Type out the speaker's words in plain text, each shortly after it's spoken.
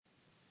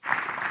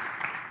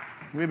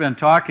We've been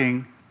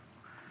talking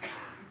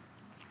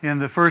in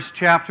the first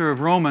chapter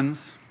of Romans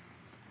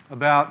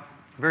about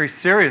a very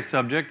serious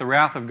subject, the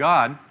wrath of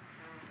God.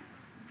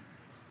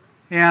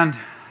 And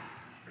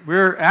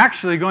we're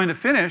actually going to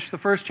finish the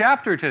first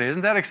chapter today.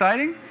 Isn't that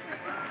exciting?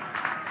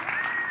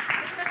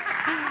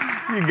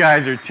 You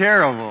guys are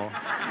terrible.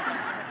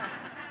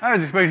 I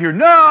was expecting to hear,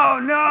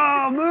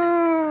 no,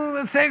 move,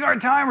 let's take our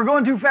time, we're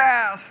going too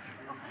fast.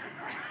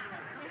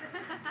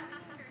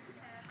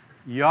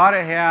 You ought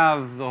to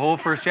have the whole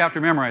first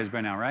chapter memorized by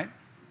now, right?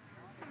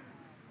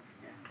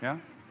 Yeah?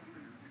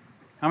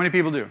 How many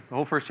people do? The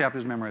whole first chapter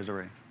is memorized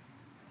already.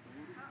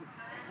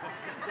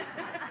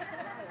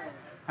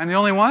 I'm the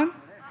only one?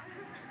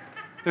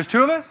 There's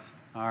two of us?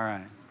 All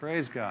right.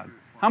 Praise God.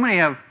 How many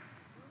have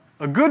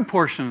a good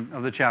portion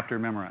of the chapter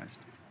memorized?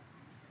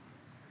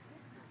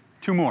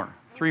 2 more,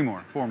 3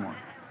 more, 4 more.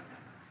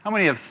 How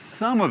many have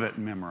some of it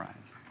memorized?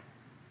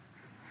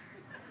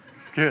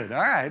 Good.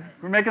 All right.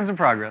 We're making some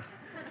progress.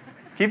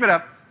 Keep it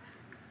up.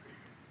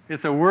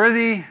 It's a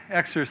worthy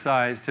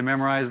exercise to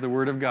memorize the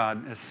Word of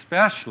God,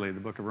 especially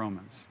the book of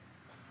Romans.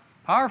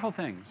 Powerful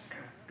things.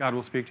 God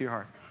will speak to your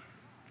heart.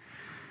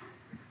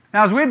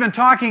 Now, as we've been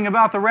talking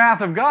about the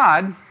wrath of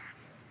God,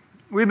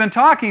 we've been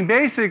talking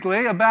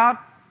basically about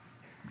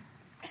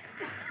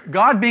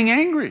God being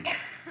angry.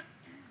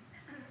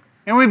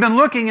 And we've been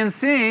looking and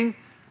seeing,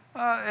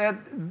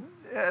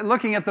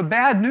 looking at the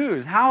bad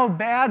news, how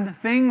bad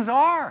things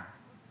are.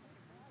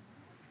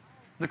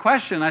 The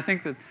question I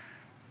think that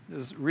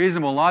is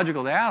reasonable and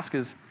logical to ask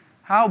is,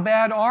 how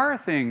bad are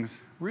things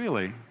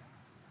really?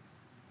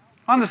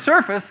 On the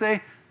surface,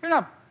 they're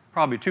not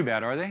probably too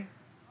bad, are they?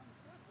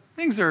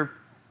 Things are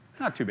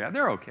not too bad.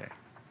 They're okay.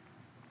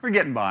 We're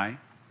getting by.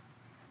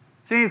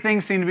 See,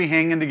 things seem to be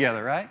hanging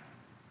together, right?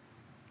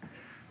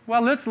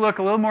 Well, let's look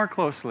a little more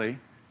closely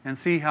and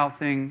see how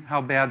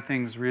bad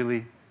things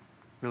really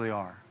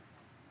are,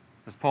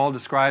 as Paul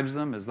describes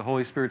them, as the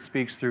Holy Spirit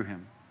speaks through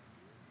him.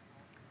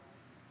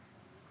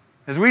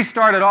 As we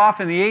started off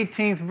in the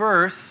 18th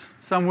verse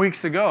some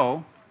weeks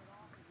ago,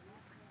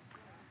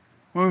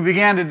 when we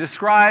began to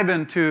describe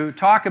and to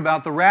talk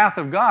about the wrath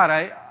of God,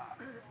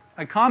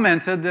 I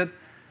commented that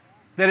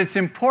it's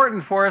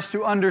important for us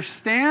to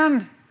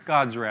understand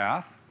God's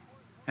wrath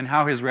and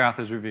how His wrath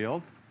is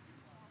revealed.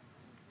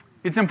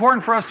 It's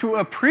important for us to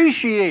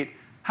appreciate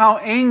how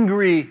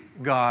angry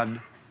God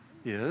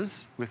is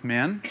with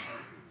men.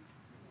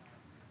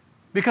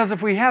 Because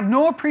if we have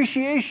no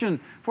appreciation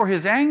for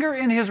His anger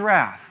and His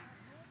wrath,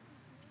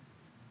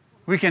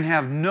 we can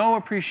have no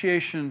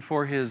appreciation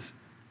for His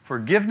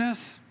forgiveness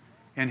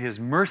and His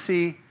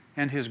mercy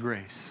and His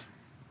grace.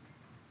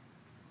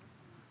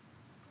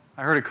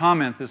 I heard a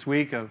comment this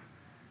week of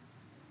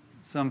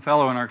some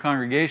fellow in our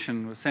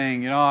congregation was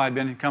saying, I've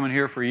been coming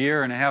here for a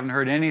year and I haven't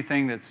heard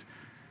anything that's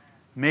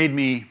made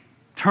me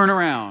turn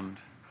around.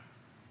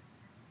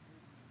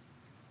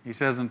 He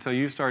says, until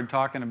you started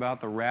talking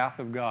about the wrath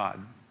of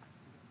God.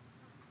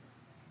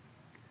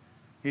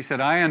 He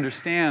said, I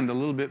understand a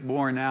little bit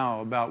more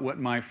now about what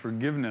my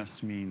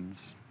forgiveness means.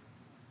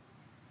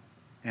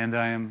 And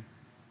I am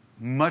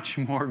much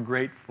more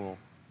grateful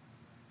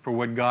for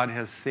what God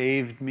has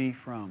saved me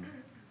from.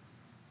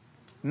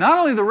 Not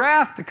only the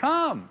wrath to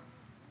come,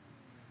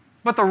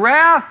 but the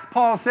wrath,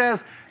 Paul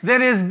says,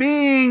 that is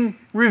being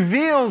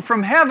revealed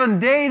from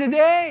heaven day to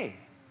day.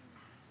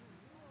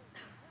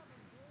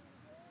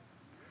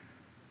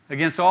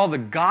 Against all the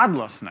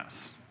godlessness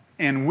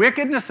and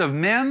wickedness of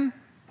men,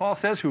 Paul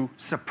says, who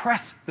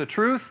suppress the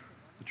truth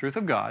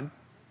of God,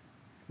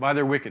 by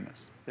their wickedness.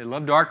 They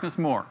love darkness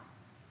more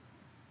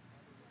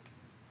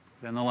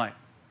than the light.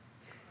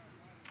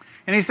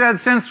 And he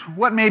said, since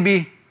what may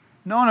be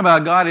known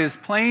about God is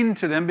plain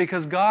to them,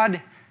 because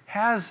God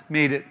has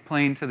made it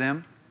plain to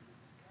them,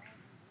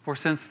 for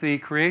since the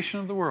creation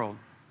of the world,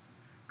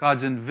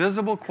 God's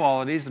invisible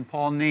qualities, and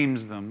Paul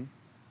names them,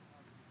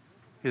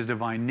 His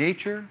divine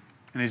nature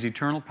and His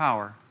eternal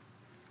power,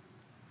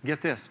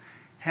 get this,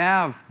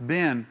 have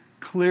been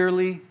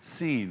clearly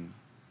seen,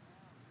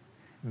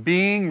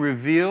 being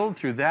revealed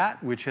through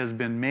that which has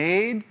been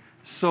made,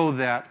 so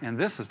that, and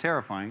this is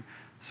terrifying,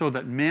 so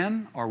that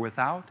men are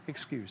without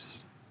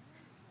excuse.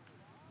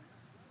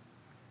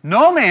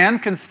 No man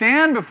can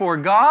stand before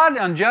God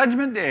on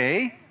Judgment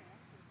Day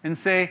and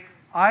say,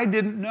 I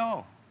didn't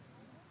know.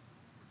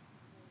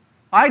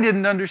 I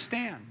didn't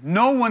understand.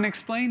 No one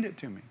explained it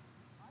to me.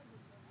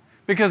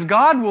 Because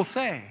God will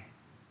say,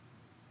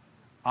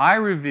 I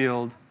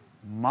revealed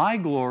my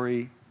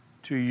glory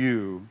to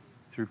you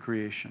through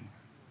creation.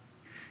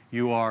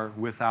 You are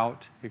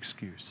without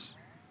excuse.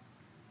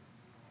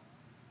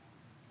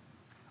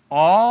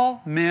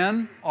 All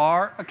men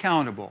are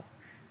accountable.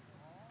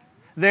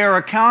 They are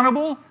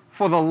accountable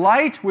for the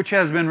light which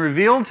has been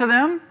revealed to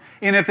them,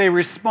 and if they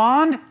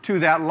respond to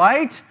that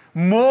light,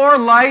 more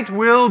light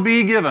will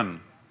be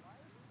given.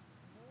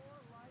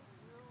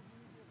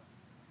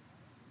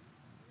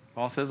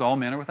 Paul says all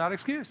men are without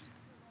excuse.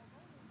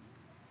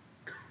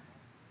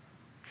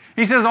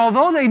 He says,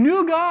 although they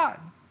knew God,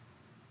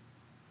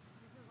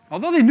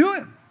 although they knew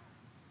Him,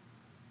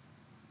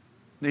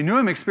 They knew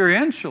Him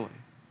experientially.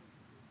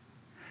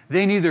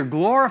 They neither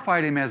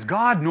glorified Him as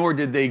God, nor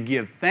did they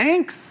give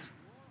thanks.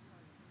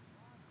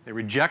 They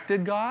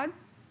rejected God. And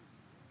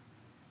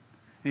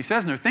He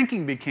says, and their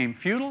thinking became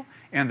futile,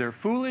 and their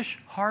foolish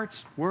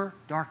hearts were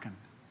darkened.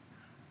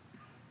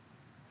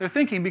 Their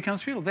thinking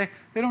becomes futile. They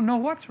don't know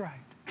what's right.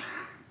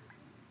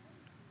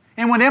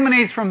 And what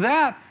emanates from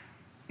that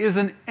is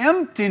an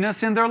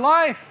emptiness in their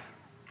life.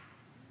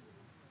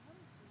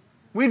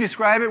 We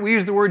describe it, we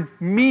use the word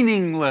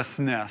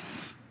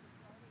meaninglessness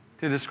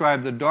to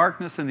describe the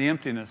darkness and the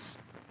emptiness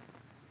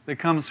that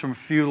comes from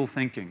futile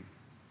thinking,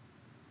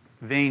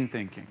 vain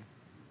thinking.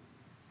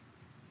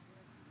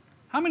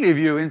 How many of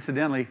you,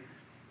 incidentally,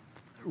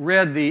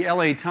 read the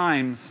LA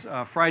Times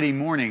Friday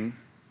morning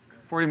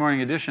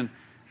edition,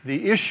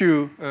 the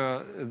issue,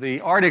 the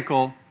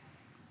article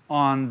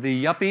on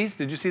the yuppies?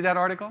 Did you see that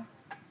article?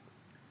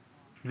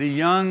 The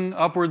young,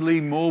 upwardly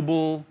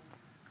mobile,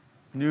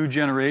 new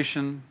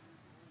generation.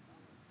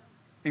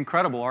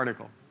 Incredible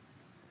article.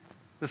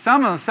 The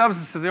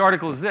substance of the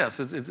article is this.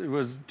 It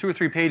was 2 or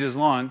 3 pages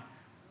long.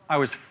 I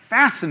was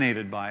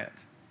fascinated by it.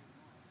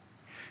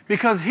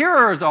 Because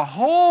here is a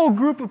whole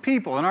group of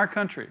people in our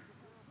country.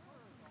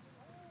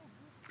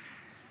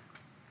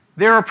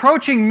 They're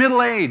approaching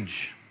middle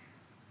age,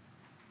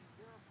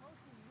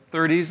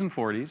 30s and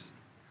 40s.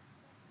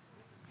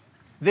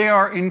 They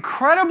are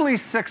incredibly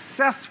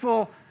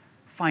successful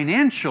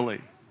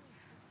financially,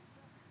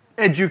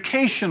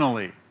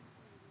 educationally.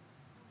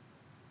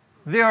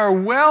 They are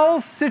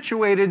well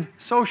situated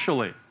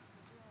socially.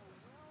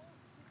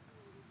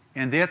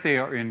 And yet they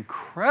are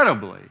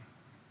incredibly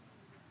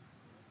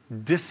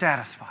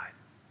dissatisfied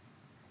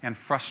and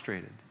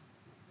frustrated.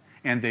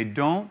 And they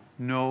don't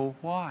know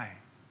why.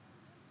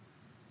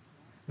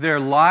 Their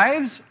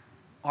lives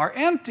are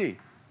empty.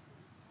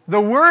 The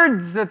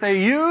words that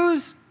they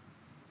use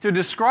to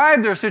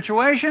describe their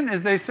situation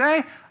is they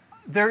say,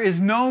 there is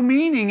no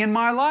meaning in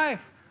my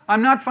life.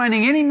 I'm not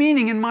finding any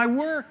meaning in my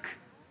work.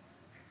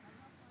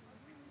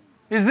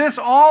 Is this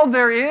all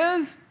there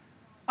is?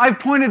 I've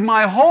pointed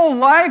my whole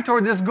life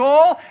toward this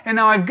goal, and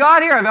now I've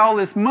got here, I have all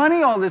this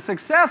money, all this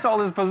success, all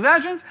these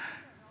possessions.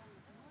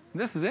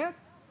 This is it.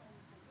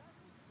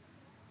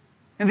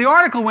 And the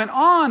article went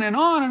on and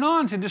on and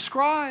on to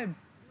describe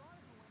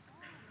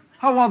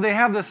how while they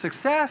have the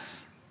success,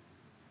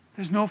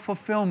 there's no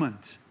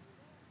fulfillment.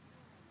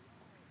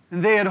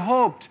 And they had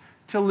hoped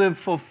to live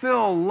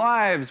fulfilled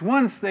lives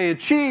once they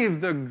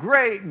achieved the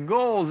great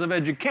goals of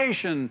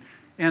education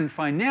and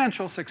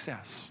financial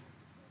success.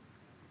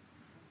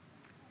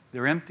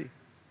 They're empty.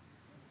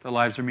 Their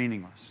lives are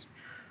meaningless.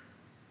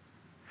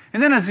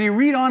 And then as you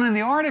read on in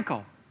the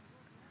article,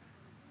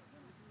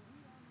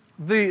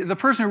 the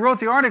person who wrote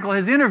the article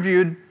has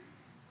interviewed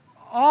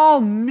all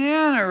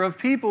manner of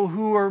people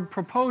who are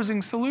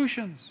proposing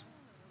solutions.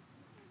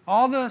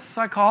 All the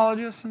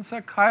psychologists and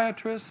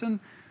psychiatrists and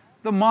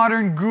the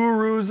modern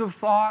gurus of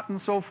thought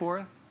and so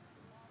forth.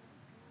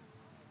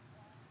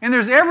 And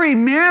there's every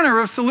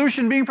manner of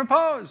solution being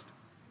proposed.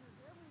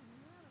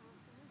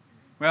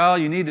 Well,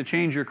 you need to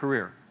change your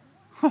career.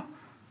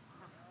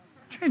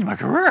 Change my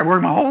career? I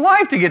worked my whole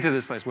life to get to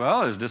this place.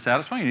 Well, it's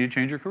dissatisfying. You need to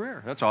change your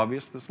career. That's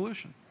obvious, the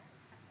solution.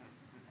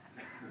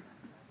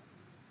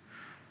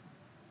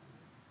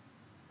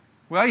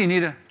 Well, you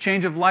need a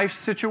change of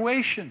life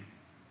situation.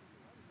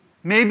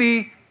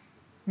 Maybe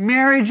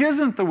marriage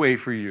isn't the way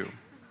for you.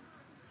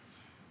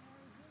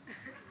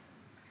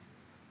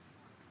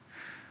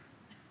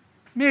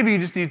 Maybe you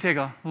just need to take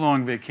a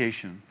long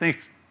vacation.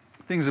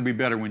 Things will be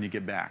better when you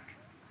get back.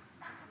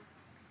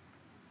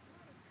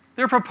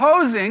 They're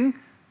proposing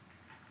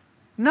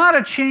not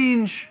a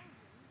change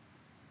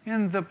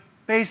in the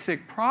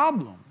basic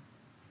problem.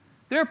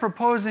 They're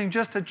proposing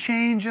just a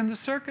change in the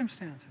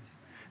circumstances.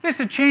 They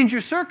said, change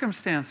your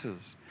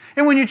circumstances.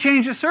 And when you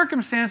change the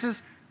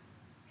circumstances,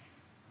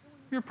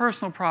 your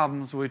personal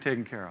problems will be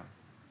taken care of.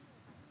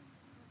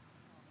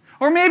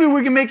 Or maybe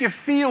we can make you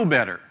feel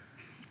better.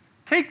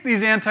 Take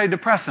these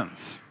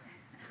antidepressants.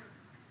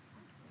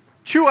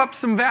 Chew up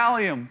some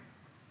Valium.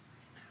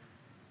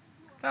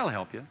 That'll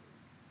help you.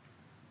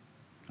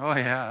 Oh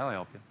yeah, that'll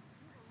help you.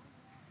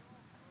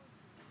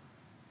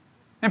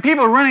 And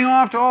people are running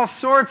off to all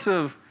sorts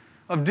of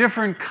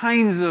different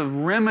kinds of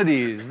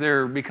remedies.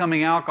 They're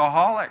becoming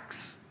alcoholics,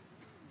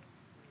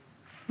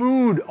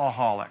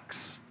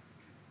 foodaholics,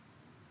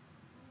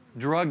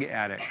 drug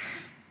addicts.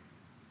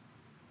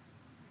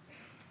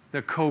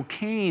 The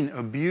cocaine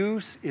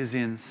abuse is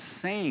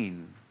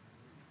insane.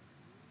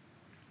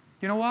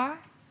 You know why?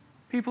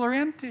 People are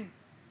empty.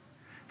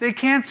 They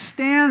can't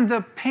stand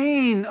the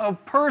pain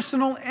of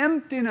personal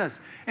emptiness,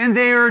 and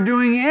they are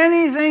doing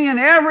anything and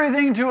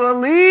everything to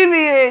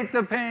alleviate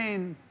the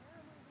pain.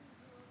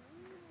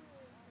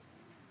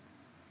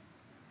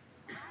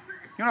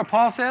 You know what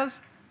Paul says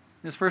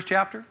in this first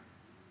chapter?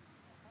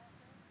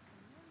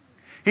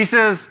 He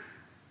says,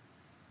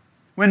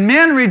 when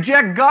men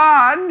reject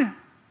God,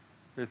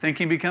 their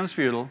thinking becomes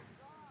futile,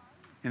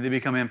 and they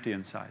become empty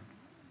inside.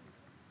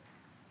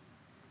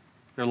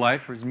 Their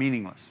life is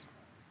meaningless.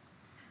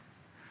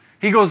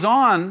 He goes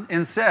on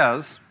and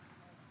says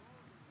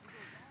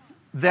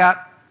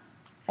that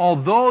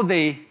although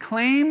they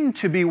claim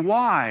to be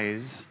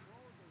wise,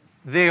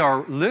 they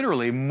are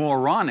literally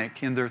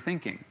moronic in their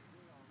thinking.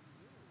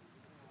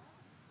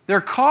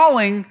 They're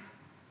calling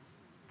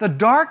the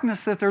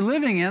darkness that they're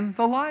living in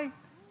the light.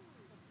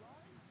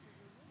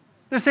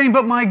 They're saying,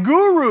 but my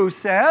guru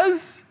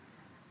says.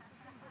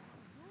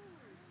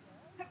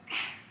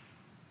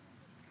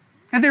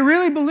 And they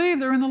really believe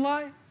they're in the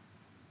light.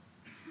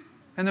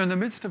 And they're in the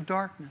midst of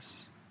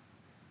darkness.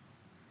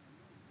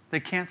 They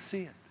can't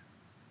see it.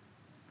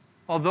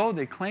 Although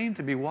they claim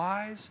to be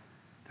wise,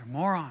 they're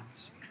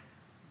morons.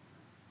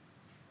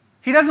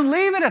 He doesn't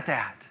leave it at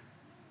that.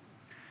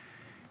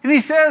 And he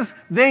says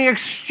they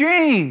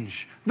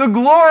exchange the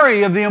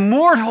glory of the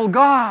immortal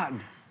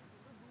God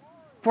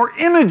for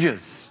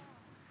images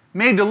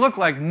made to look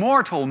like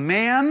mortal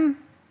man,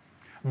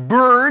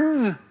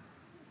 birds,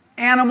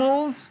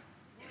 animals,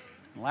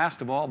 and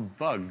last of all,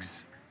 bugs.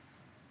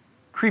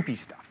 Creepy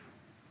stuff,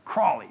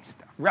 crawly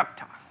stuff,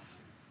 reptiles.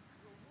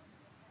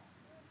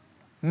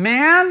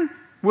 Man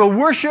will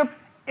worship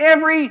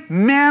every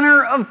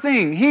manner of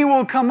thing. He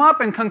will come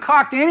up and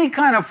concoct any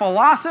kind of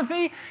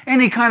philosophy,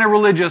 any kind of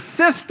religious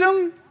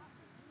system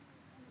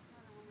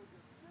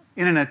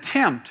in an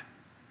attempt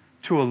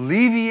to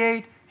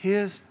alleviate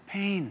his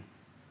pain,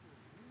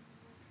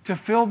 to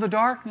fill the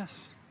darkness,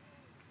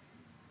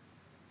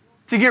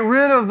 to get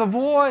rid of the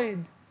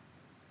void.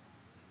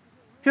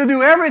 He'll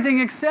do everything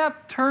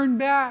except turn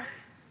back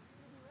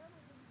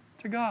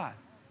to God.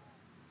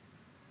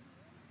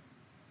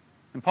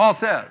 And Paul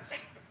says,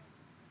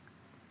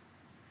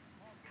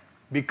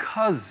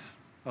 because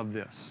of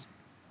this,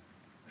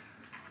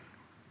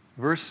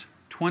 verse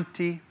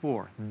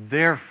 24,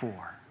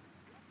 therefore,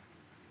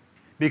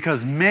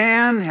 because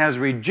man has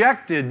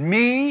rejected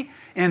me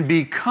and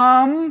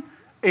become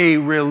a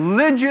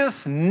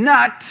religious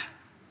nut,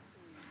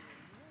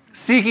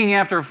 seeking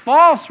after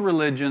false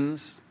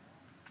religions,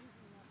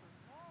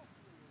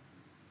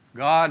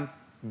 God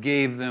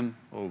gave them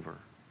over.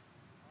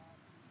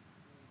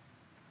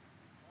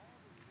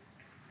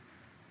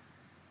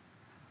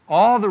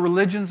 All the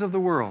religions of the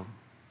world,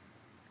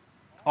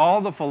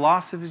 all the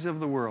philosophies of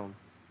the world,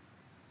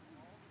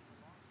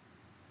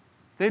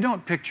 they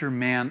don't picture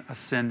man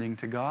ascending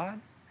to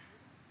God.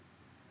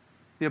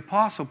 The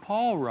Apostle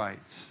Paul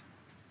writes,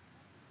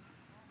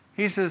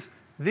 he says,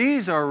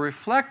 these are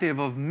reflective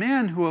of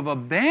men who have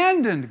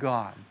abandoned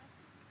God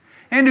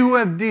and who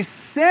have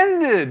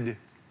descended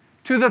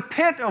to the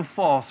pit of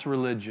false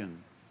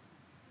religion.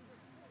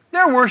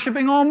 They're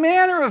worshiping all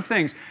manner of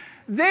things.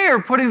 They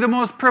are putting the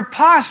most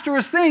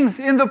preposterous things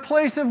in the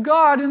place of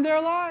God in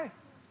their life.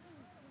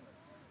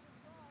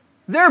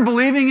 They're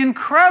believing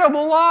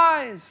incredible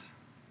lies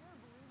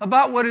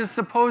about what is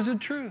supposed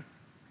truth.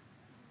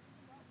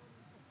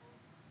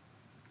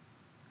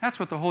 That's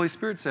what the Holy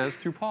Spirit says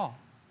through Paul.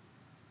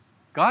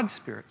 God's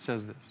Spirit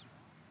says this.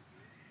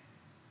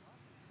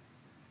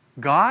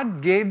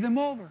 God gave them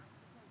over.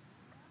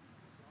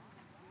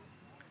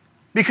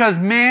 Because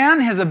man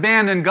has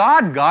abandoned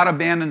God, God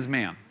abandons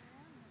man.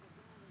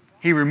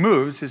 He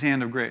removes his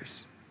hand of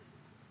grace.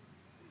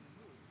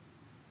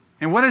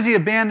 And what does he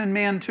abandon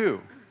man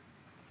to?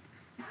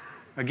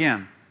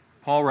 Again,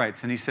 Paul writes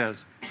and he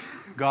says,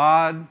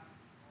 God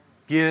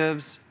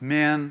gives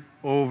men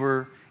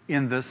over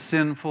in the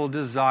sinful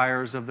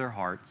desires of their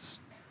hearts.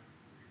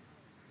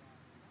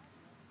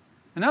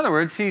 In other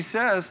words, he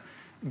says,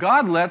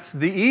 God lets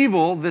the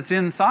evil that's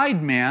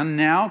inside man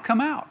now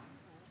come out.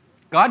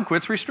 God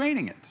quits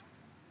restraining it.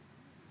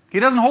 He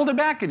doesn't hold it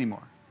back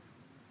anymore.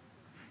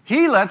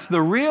 He lets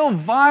the real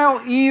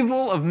vile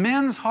evil of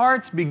men's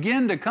hearts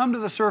begin to come to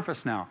the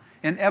surface now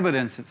and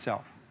evidence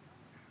itself.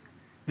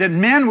 That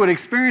men would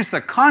experience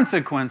the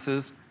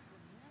consequences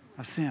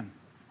of sin.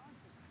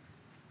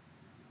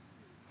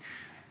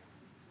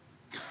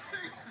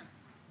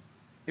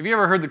 Have you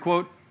ever heard the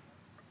quote?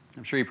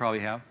 I'm sure you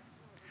probably have.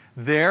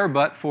 There,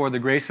 but for the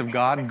grace of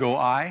God, go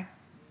I.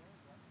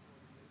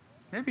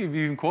 Maybe you've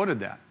even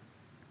quoted that.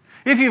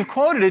 If you've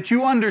quoted it,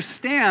 you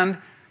understand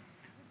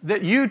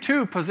that you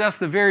too possess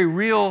the very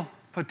real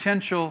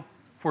potential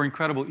for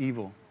incredible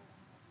evil.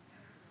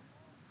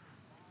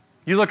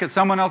 You look at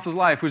someone else's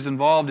life who's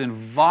involved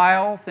in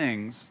vile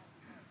things,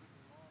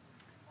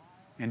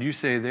 and you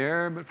say,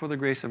 there, but for the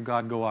grace of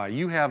God go I.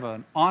 You have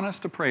an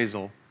honest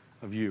appraisal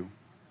of you.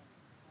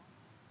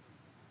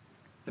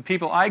 The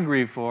people I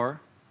grieve for,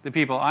 the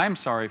people I'm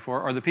sorry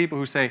for, are the people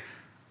who say,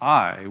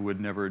 I would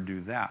never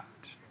do that.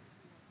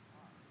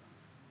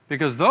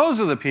 Because those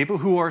are the people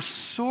who are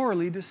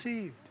sorely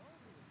deceived.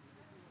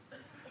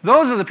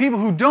 Those are the people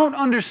who don't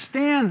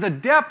understand the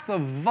depth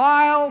of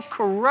vile,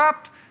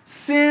 corrupt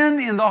sin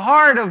in the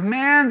heart of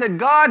man that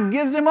God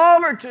gives him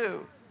over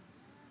to.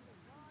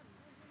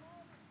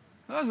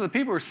 Those are the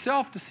people who are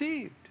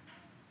self-deceived,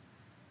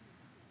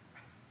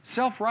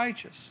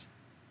 self-righteous,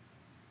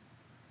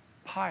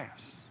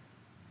 pious.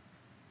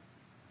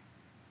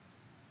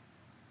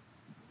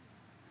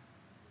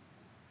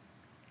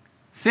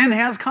 Sin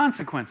has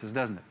consequences,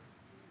 doesn't it?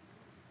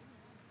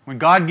 When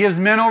God gives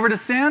men over to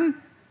sin,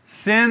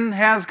 sin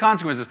has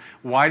consequences.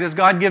 Why does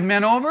God give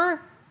men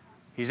over?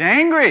 He's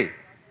angry.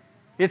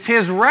 It's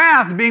His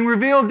wrath being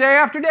revealed day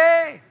after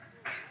day.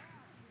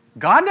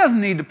 God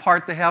doesn't need to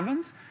part the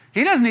heavens.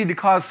 He doesn't need to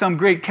cause some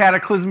great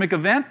cataclysmic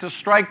event to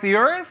strike the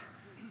earth,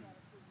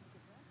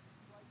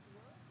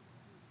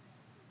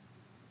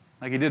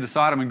 like He did to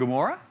Sodom and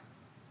Gomorrah.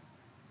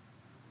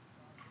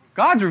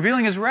 God's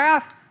revealing His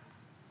wrath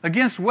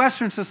against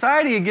Western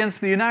society,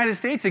 against the United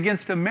States,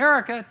 against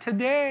America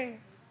today.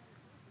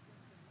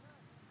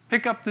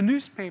 Pick up the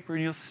newspaper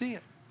and you'll see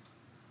it.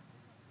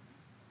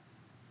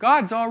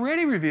 God's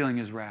already revealing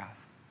His wrath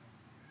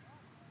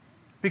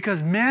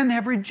because men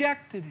have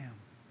rejected Him.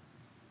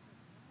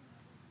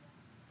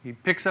 He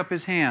picks up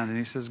His hand and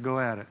He says, go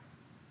at it.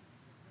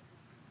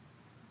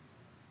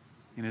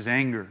 In His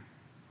anger.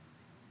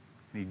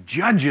 And He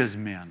judges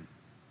men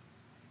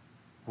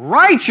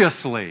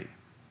righteously.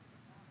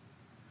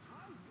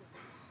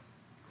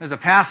 There's a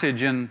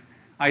passage in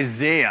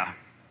Isaiah,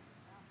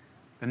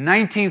 the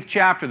 19th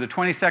chapter, the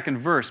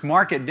 22nd verse.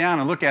 Mark it down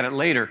and look at it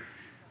later.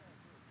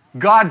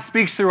 God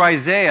speaks through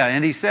Isaiah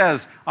and He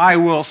says, I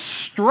will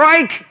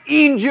strike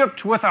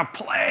Egypt with a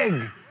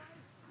plague.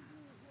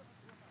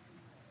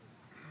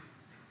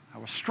 I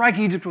will strike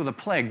Egypt with a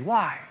plague.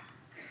 Why?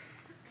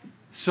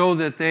 So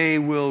that they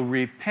will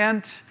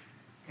repent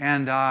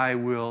and I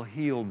will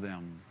heal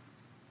them.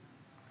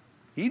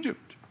 Egypt.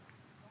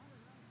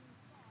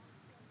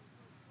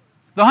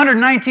 The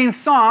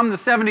 119th Psalm, the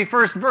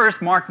 71st verse,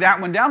 mark that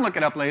one down, look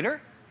it up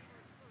later.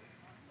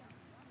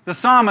 The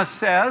psalmist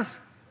says,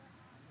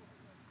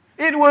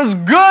 it was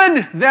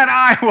good that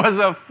I was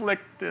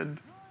afflicted.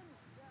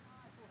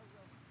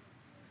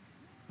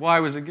 Why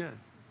was it good?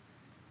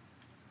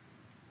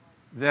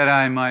 That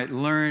I might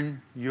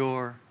learn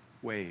your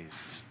ways.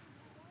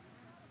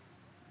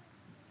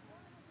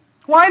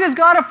 Why does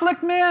God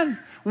afflict men?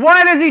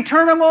 Why does He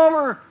turn them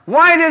over?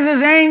 Why does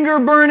His anger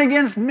burn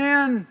against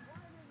men?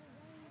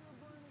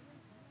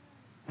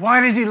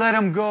 Why does He let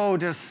them go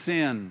to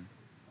sin?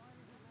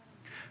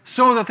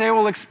 So that they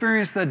will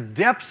experience the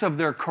depths of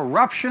their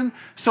corruption,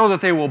 so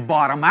that they will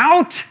bottom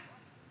out,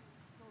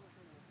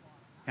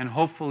 and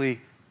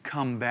hopefully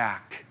come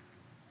back,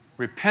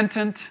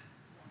 repentant,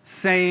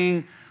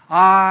 saying,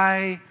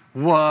 I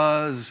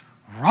was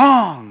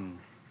wrong.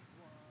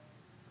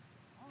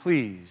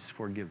 Please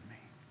forgive me.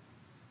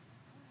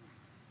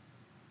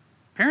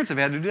 Parents have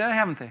had to do that,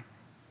 haven't they?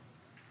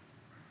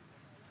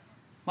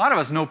 A lot of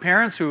us know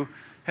parents who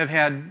have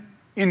had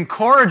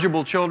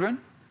incorrigible children,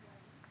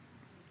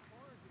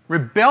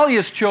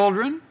 rebellious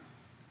children.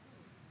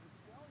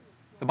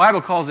 The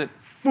Bible calls it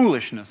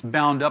foolishness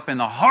bound up in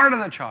the heart of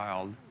the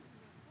child.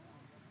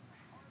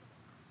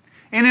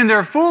 And in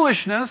their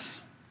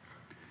foolishness,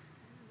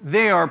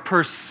 they are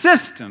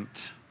persistent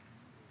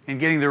in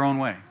getting their own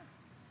way.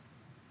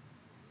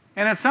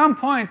 And at some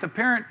point, the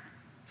parent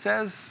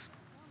says,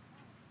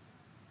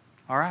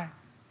 all right,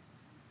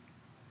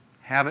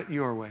 have it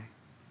your way.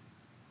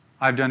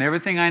 I've done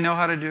everything I know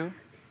how to do.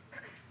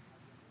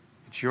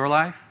 It's your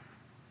life.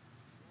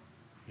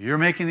 You're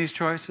making these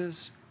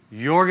choices.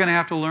 You're going to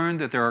have to learn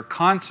that there are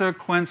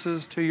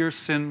consequences to your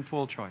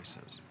sinful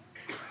choices.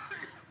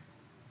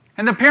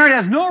 And the parent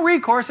has no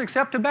recourse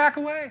except to back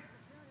away.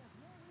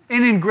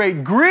 And in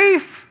great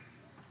grief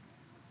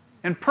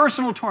and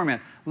personal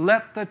torment,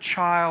 let the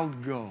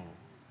child go.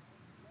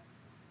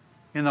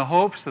 In the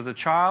hopes that the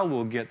child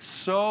will get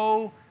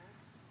so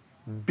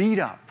beat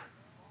up,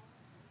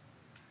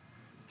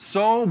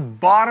 so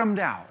bottomed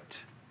out,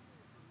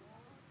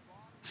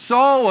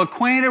 so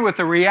acquainted with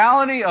the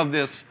reality of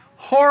this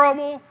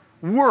horrible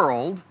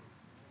world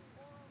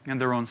and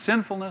their own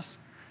sinfulness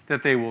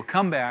that they will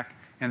come back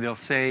and they'll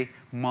say,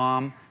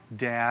 Mom,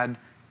 Dad,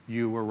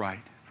 you were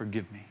right.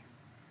 Forgive me.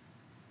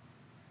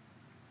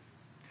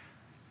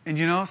 And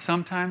you know,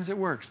 sometimes it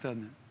works,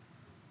 doesn't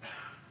it?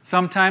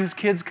 Sometimes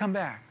kids come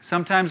back.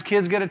 Sometimes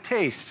kids get a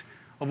taste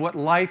of what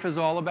life is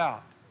all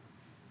about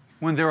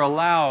when they're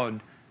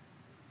allowed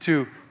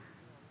to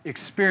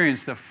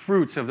experience the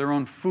fruits of their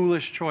own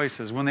foolish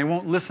choices, when they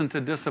won't listen to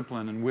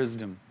discipline and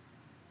wisdom.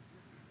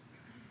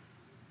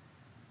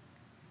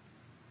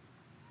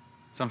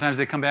 Sometimes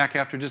they come back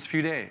after just a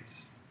few days.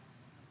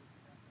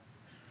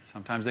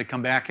 Sometimes they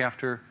come back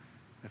after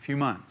a few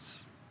months.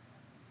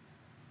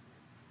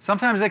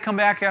 Sometimes they come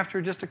back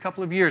after just a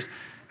couple of years.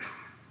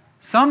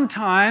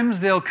 Sometimes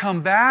they'll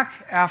come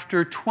back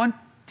after 20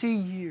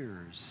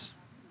 years.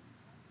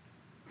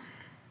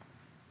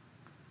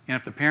 And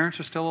if the parents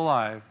are still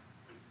alive,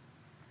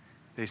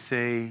 they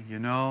say, you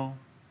know,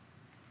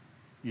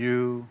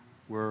 you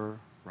were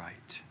right.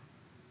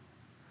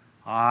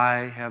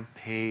 I have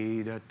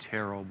paid a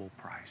terrible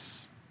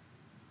price.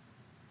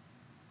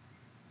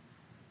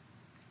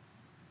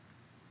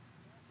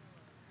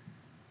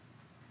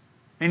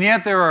 And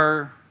yet there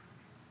are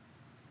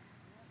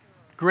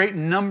great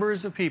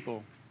numbers of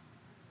people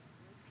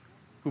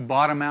who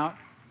bottom out,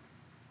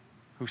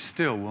 who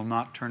still will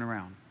not turn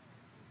around,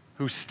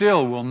 who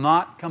still will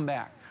not come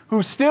back,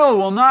 who still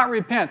will not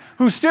repent,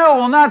 who still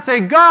will not say,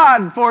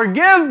 God,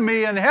 forgive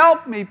me and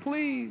help me,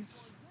 please,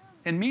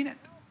 and mean it.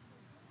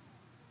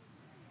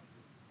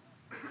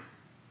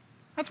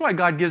 That's why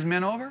God gives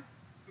men over.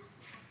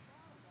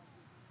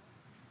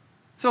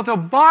 So they'll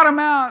bottom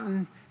out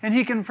and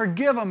He can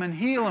forgive them and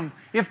heal them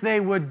if they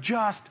would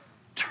just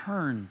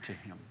turn to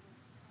Him.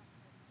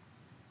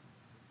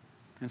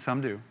 And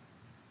some do.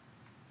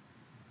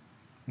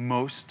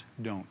 Most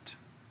don't.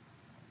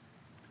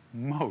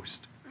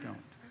 Most don't.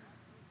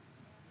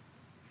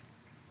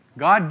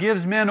 God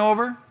gives men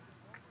over.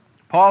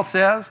 Paul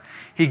says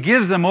He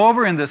gives them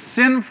over in the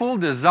sinful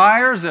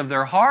desires of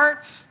their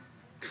hearts.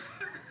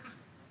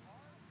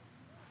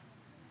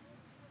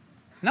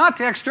 Not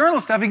to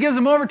external stuff. He gives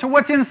them over to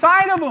what's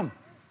inside of them.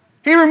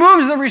 He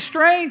removes the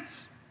restraints.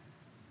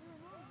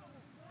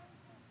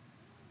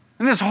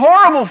 And this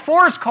horrible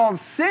force called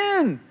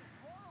sin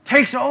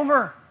takes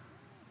over.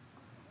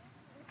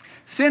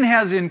 Sin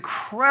has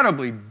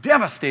incredibly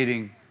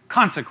devastating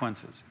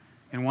consequences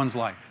in one's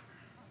life.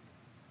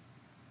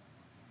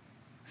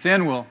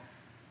 Sin will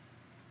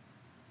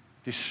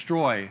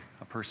destroy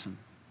a person.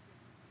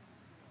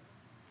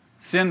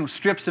 Sin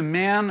strips a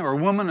man or a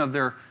woman of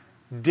their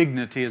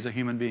dignity as a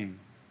human being.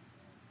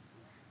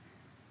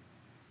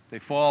 They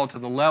fall to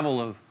the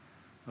level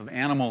of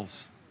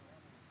animals.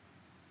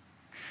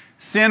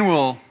 Sin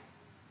will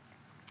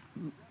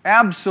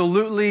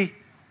absolutely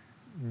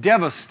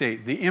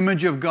devastate the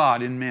image of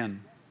God in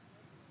men.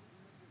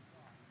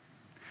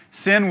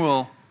 Sin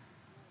will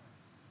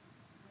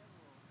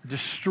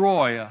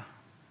destroy a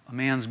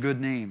man's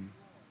good name.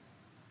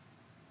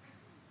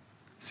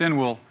 Sin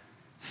will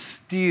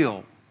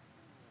steal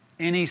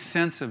any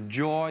sense of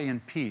joy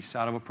and peace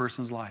out of a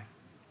person's life.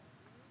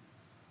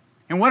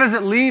 And what does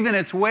it leave in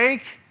its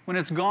wake when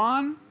it's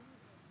gone?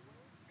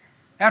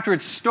 After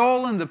it's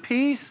stolen the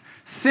peace,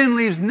 sin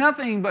leaves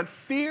nothing but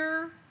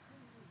fear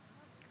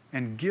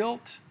and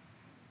guilt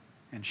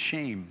and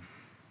shame.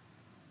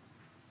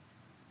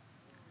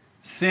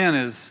 Sin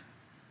is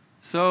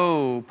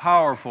so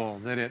powerful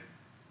that it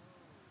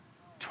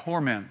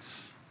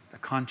torments the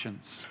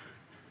conscience,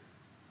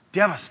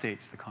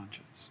 devastates the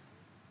conscience.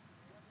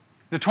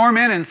 The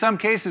torment in some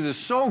cases is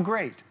so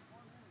great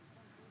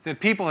that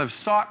people have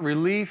sought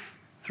relief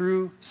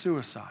through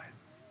suicide.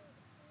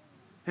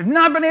 They've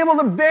not been able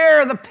to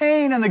bear the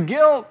pain and the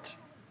guilt.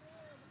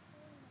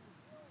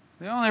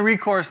 The only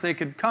recourse they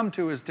could come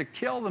to is to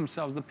kill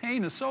themselves. The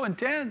pain is so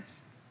intense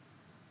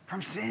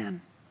from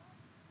sin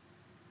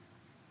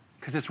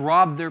because it's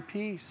robbed their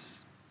peace.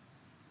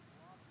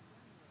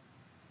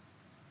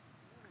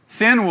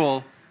 Sin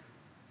will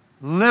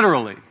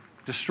literally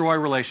destroy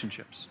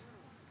relationships.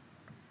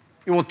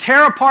 It will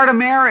tear apart a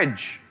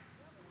marriage.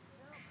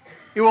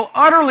 It will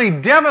utterly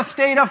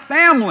devastate a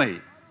family.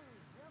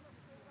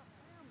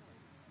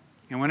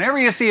 And whenever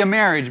you see a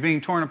marriage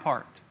being torn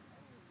apart,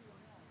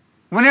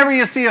 whenever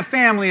you see a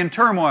family in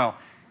turmoil,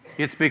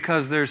 it's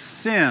because there's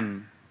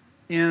sin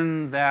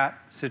in that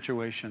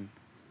situation.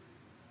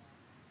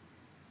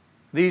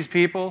 These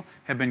people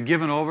have been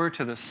given over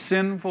to the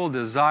sinful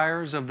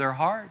desires of their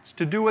hearts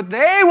to do what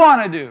they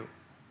want to do.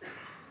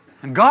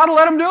 And God will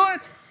let them do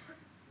it.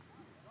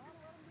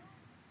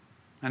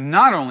 And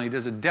not only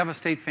does it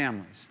devastate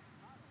families,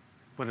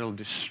 but it'll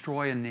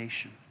destroy a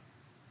nation.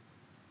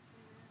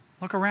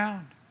 Look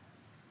around.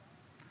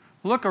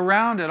 Look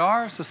around at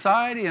our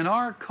society and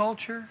our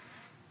culture.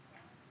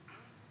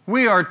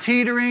 We are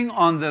teetering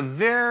on the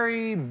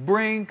very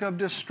brink of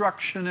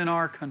destruction in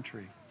our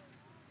country.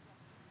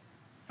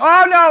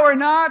 Oh, no, we're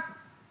not.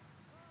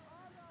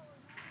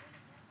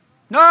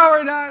 No,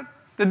 we're not.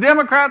 The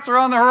Democrats are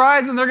on the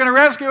horizon. They're going to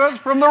rescue us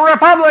from the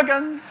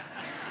Republicans.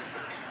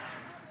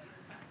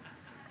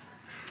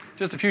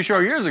 Just a few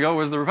short years ago, it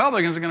was the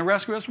Republicans are going to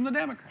rescue us from the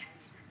Democrats.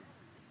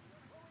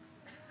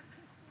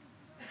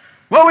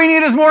 What we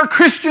need is more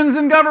Christians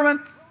in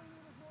government.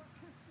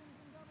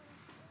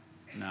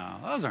 No,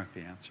 those aren't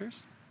the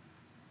answers.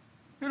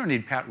 We don't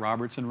need Pat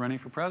Robertson running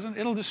for president.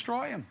 It'll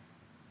destroy him.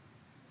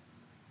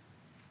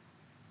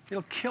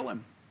 It'll kill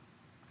him.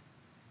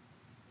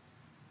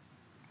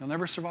 He'll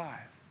never survive.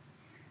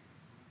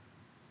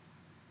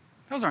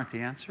 Those aren't the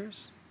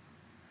answers.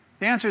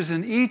 The answer is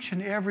in each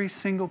and every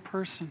single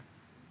person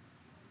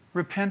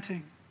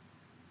repenting,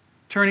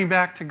 turning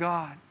back to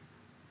God,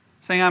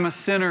 saying, I'm a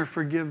sinner,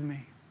 forgive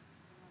me.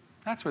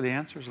 That's where the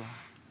answers lie.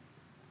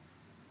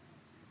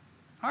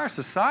 Our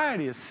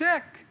society is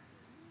sick.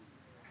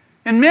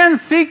 And men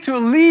seek to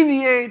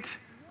alleviate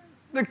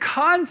the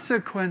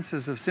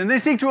consequences of sin. They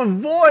seek to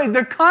avoid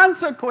the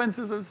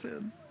consequences of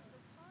sin.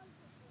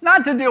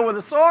 Not to deal with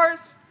the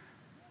source.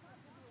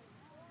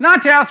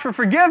 Not to ask for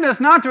forgiveness.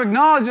 Not to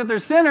acknowledge that they're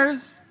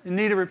sinners in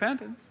need of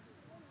repentance.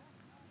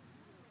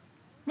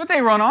 But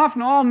they run off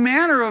in all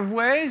manner of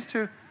ways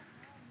to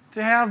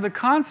have the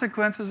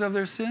consequences of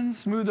their sins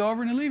smoothed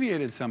over and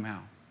alleviated somehow.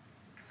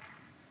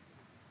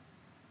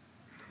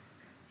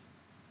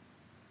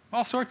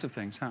 All sorts of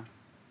things, huh?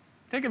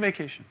 Take a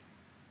vacation.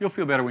 You'll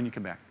feel better when you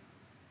come back.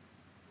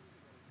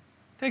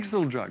 Take a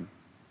little drug.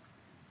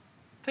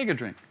 Take a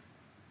drink.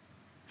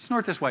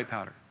 snort this white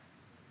powder.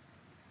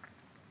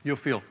 You'll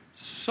feel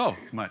so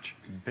much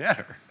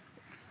better.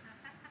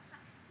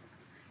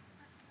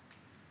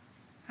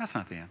 That's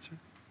not the answer.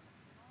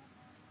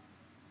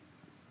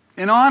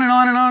 And on and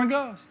on and on it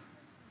goes.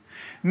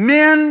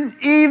 Men,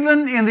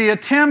 even in the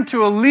attempt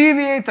to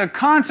alleviate the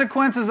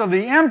consequences of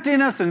the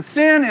emptiness and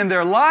sin in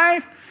their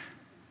life,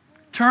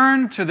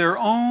 turn to their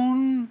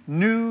own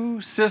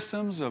new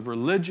systems of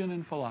religion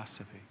and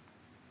philosophy.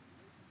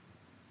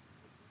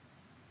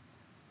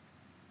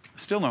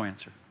 Still no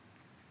answer.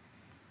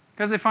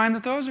 Because they find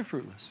that those are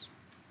fruitless.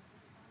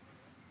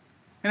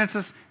 And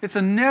it's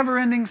a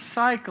never-ending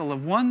cycle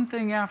of one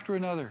thing after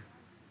another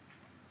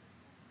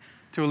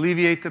to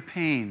alleviate the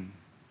pain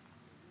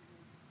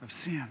of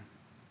sin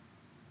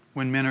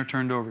when men are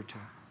turned over to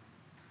it.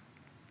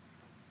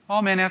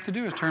 All men have to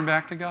do is turn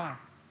back to God.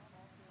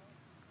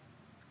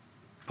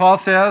 Paul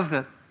says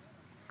that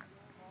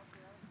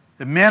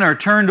the men are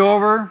turned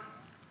over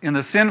in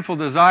the sinful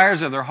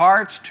desires of their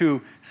hearts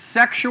to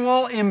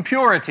sexual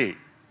impurity.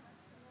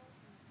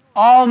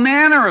 All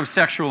manner of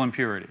sexual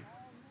impurity.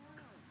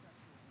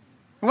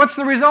 What's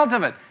the result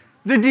of it?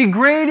 The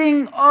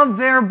degrading of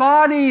their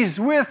bodies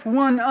with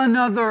one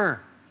another.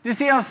 Do you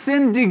see how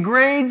sin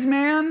degrades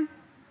man?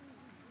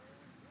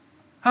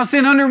 How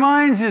sin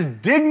undermines his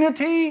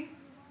dignity?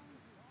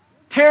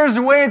 Tears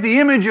away at the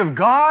image of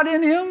God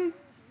in him?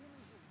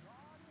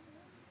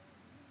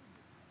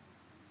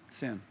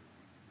 Sin.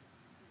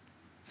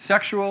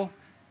 Sexual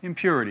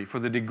impurity for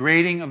the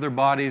degrading of their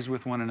bodies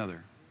with one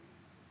another.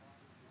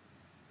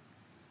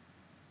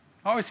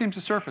 Always seems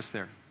to surface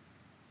there.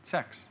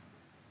 Sex.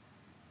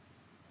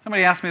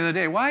 Somebody asked me the other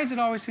day, why does it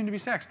always seem to be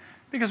sex?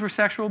 Because we're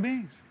sexual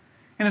beings.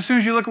 And as soon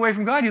as you look away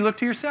from God, you look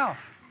to yourself.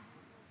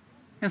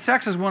 And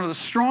sex is one of the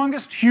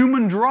strongest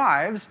human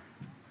drives,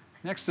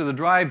 next to the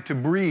drive to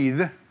breathe,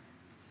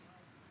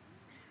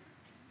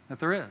 that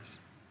there is.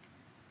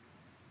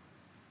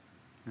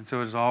 And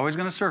so it's always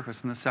going to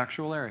surface in the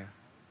sexual area.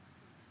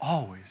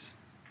 Always.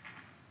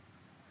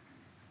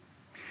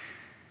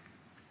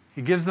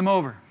 He gives them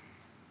over.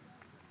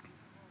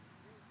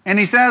 And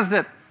he says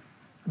that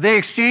they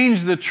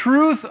exchange the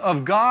truth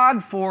of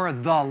God for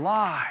the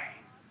lie.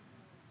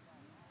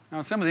 Now,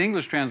 in some of the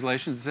English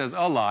translations, it says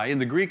a lie. In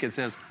the Greek, it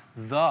says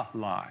the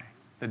lie.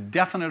 The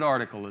definite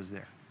article is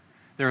there.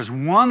 There's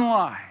one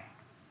lie.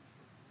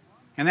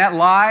 And that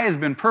lie has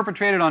been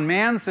perpetrated on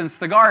man since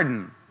the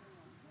garden.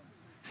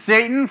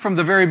 Satan, from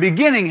the very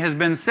beginning, has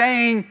been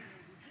saying,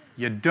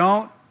 you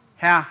don't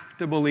have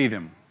to believe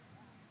him.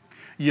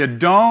 You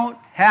don't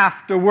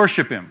have to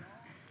worship him.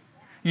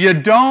 You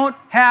don't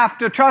have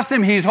to trust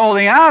him. He's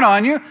holding out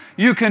on you.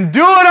 You can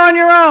do it on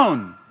your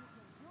own.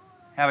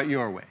 Have it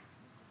your way.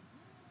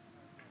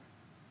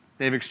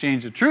 They've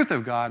exchanged the truth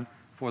of God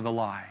for the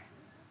lie.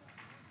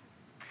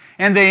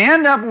 And they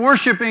end up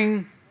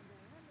worshiping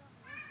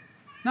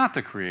not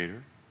the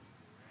Creator.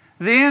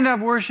 They end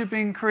up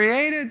worshiping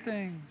created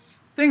things.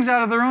 Things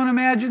out of their own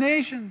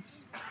imaginations.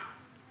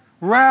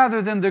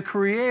 Rather than the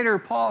Creator,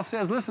 Paul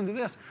says, listen to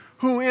this,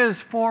 who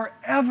is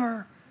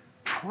forever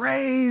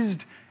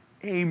praised.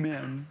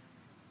 Amen.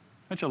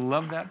 Don't you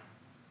love that?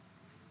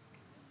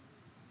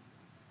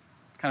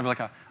 Kind of like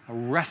a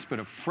respite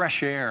of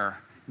fresh air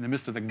in the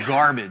midst of the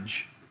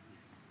garbage.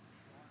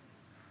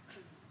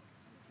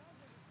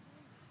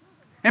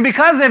 And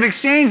because they've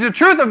exchanged the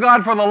truth of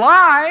God for the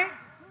lie,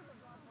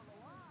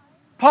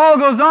 Paul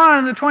goes on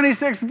in the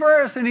 26th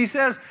verse and he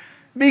says,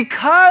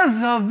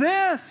 because of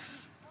this,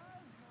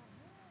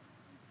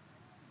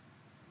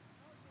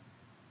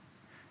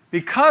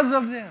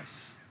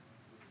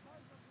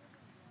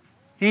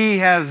 he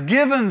has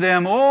given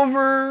them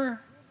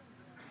over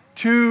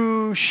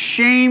to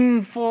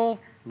shameful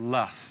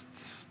lusts.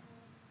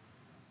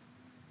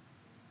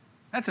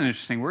 That's an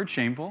interesting word,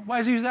 shameful. Why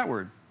does he use that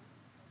word?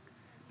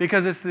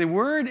 Because it's the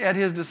word at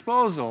his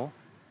disposal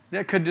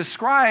that could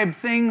describe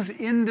things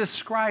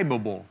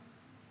indescribable.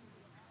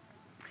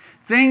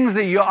 Things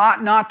that you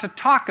ought not to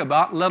talk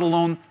about, let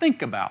alone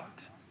think about.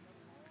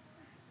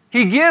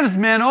 He gives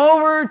men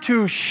over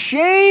to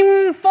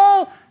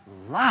shameful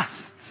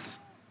lusts.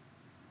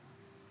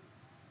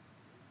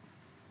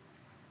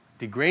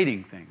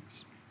 Degrading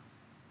things.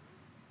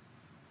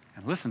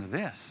 And listen to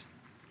this.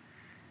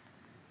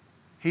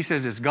 He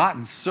says it's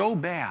gotten so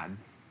bad.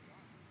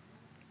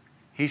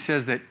 He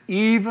says that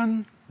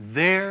even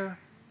their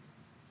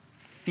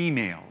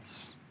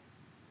females.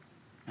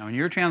 Now in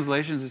your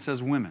translations it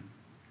says women.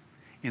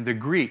 In the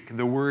Greek,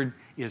 the word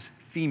is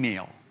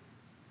female.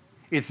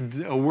 It's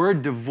a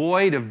word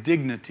devoid of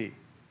dignity.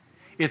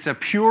 It's a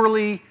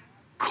purely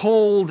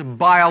cold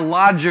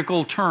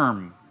biological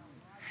term.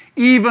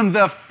 Even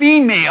the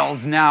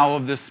females now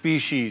of the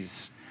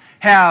species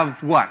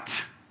have what?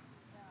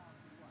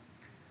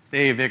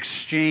 They've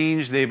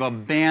exchanged, they've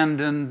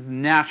abandoned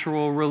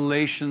natural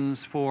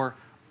relations for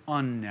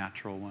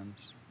unnatural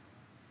ones.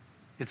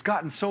 It's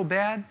gotten so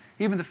bad,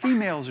 even the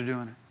females are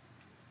doing it.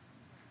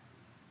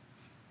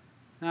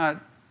 Now, it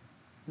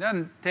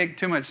doesn't take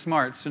too much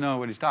smarts to know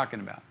what he's talking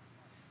about.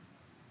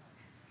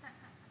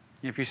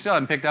 If you still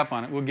haven't picked up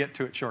on it, we'll get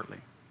to it shortly.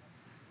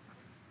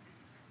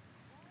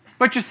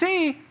 But you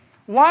see,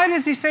 why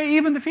does he say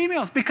even the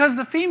females? Because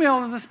the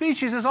female of the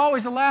species is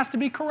always the last to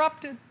be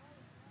corrupted.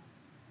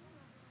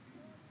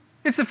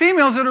 It's the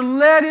females that are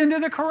led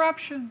into the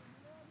corruption.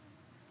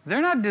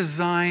 They're not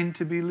designed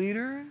to be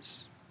leaders.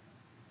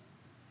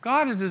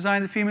 God has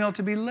designed the female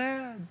to be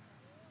led.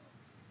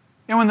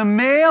 And when the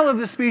male of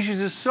the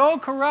species is so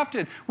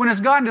corrupted, when it's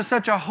gotten to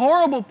such a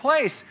horrible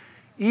place,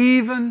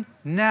 even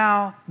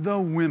now the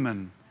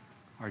women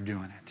are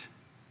doing it.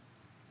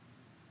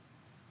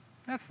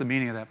 That's the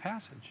meaning of that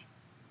passage.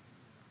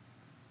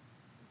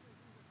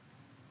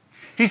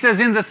 He says,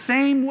 in the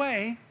same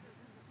way,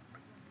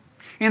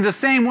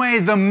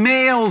 the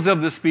males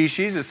of the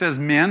species, it says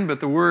men, but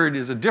the word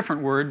is a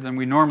different word than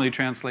we normally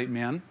translate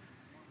men.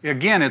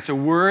 Again, it's a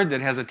word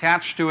that has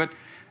attached to it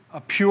a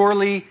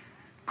purely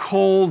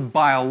cold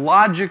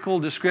biological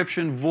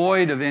description,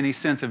 void of any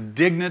sense of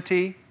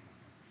dignity.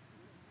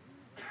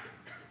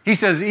 He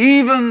says,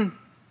 even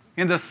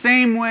in the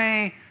same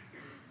way,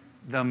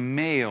 the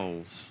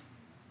males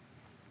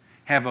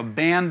have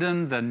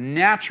abandoned the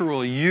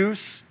natural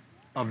use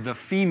of the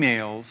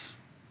females,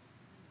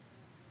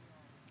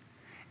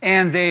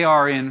 and they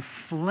are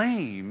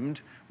inflamed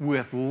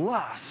with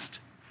lust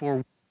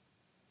for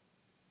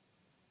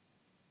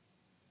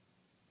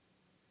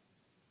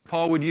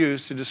Paul would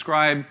use to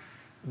describe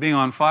being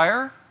on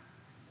fire,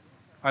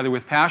 either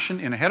with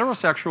passion in a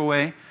heterosexual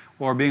way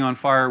or being on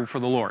fire for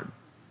the Lord.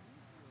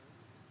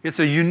 It's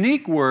a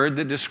unique word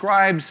that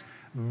describes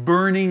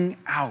burning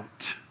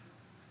out,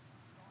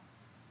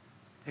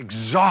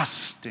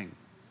 exhausting.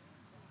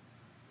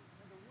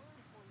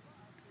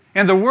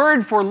 And the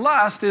word for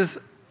lust is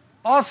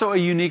also a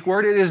unique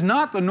word. It is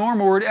not the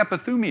normal word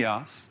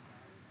epithumios,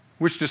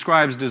 which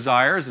describes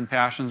desires and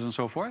passions and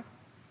so forth.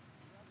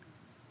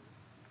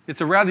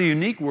 It's a rather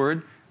unique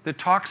word that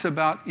talks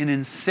about an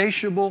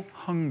insatiable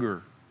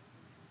hunger.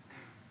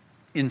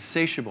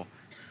 Insatiable.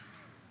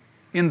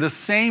 In the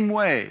same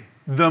way,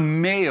 the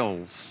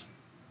males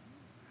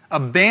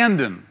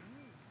abandon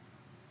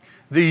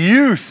the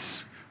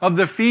use of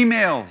the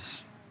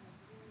females,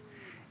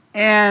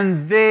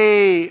 and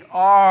they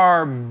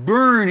are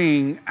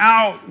burning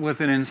out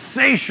with an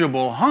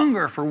insatiable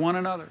hunger for one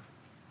another.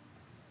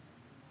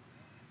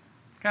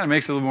 Kind of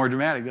makes it a little more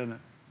dramatic, doesn't it?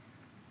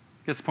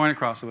 Gets the point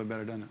across a little bit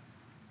better, doesn't it?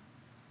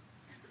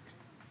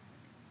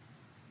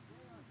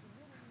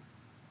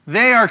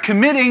 They are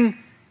committing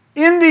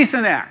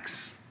indecent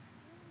acts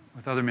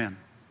with other men.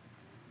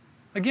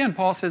 Again,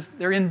 Paul says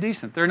they're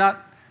indecent. They're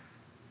not,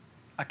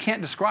 I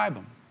can't describe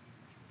them.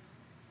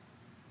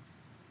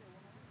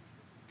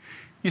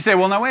 You say,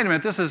 well, now wait a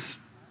minute, this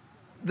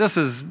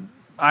is,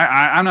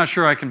 I'm not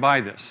sure I can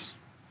buy this.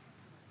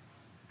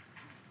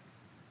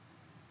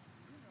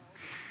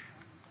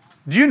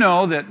 Do you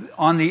know that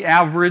on the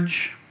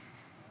average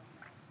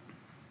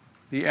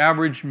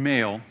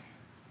male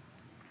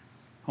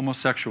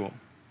homosexual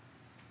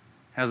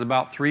has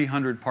about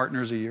 300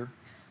 partners a year?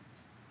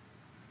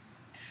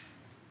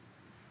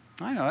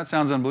 I know, that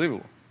sounds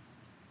unbelievable.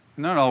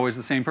 Not always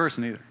the same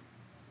person either.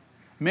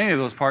 Many of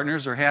those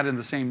partners are had in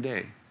the same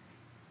day.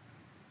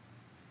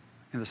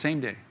 In the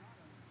same day.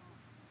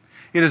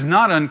 It is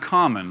not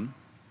uncommon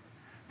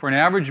for an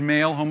average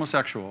male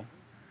homosexual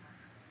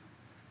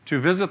to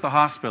visit the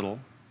hospital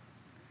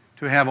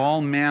to have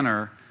all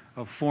manner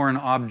of foreign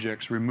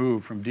objects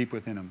removed from deep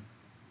within him.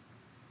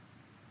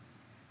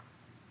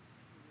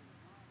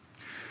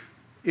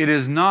 It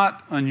is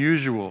not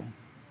unusual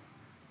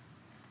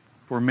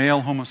for a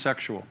male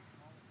homosexual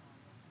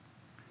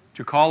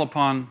to call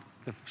upon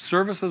the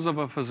services of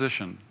a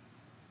physician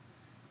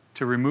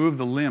to remove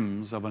the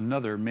limbs of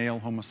another male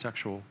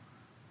homosexual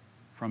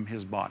from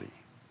his body.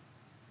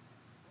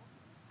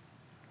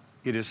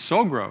 It is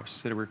so gross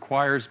that it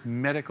requires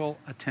medical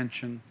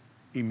attention,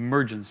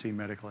 emergency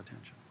medical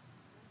attention.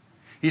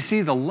 You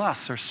see, the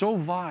lusts are so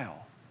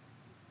vile.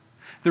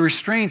 The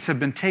restraints have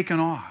been taken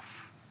off.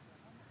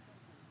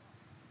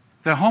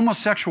 The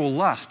homosexual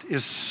lust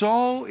is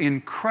so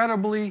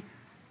incredibly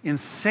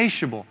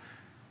insatiable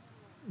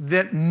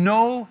that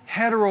no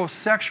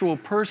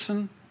heterosexual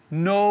person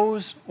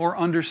knows or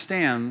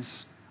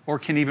understands or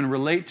can even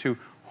relate to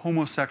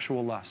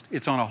homosexual lust.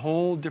 It's on a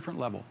whole different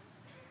level.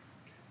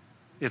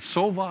 It's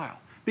so vile.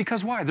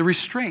 Because why? The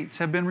restraints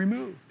have been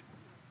removed.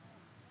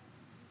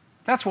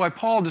 That's why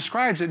Paul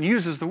describes it and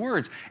uses the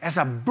words as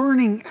a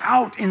burning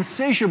out,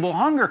 insatiable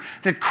hunger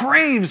that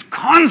craves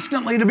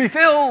constantly to be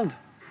filled.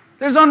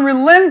 There's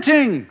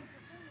unrelenting.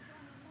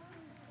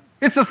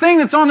 It's a thing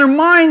that's on their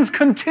minds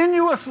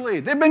continuously.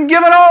 They've been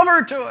given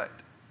over to it.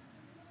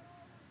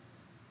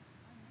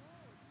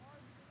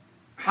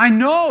 I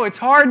know it's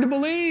hard to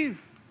believe.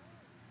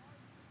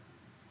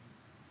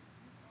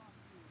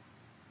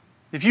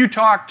 If you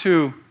talk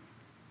to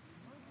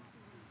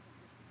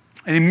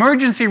an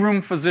emergency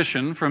room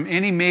physician from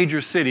any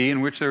major city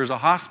in which there is a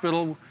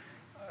hospital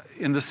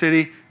in the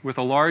city with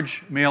a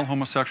large male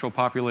homosexual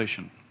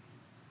population,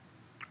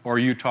 or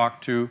you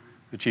talk to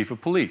the chief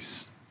of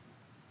police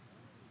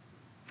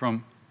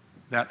from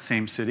that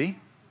same city,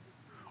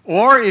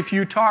 or if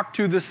you talk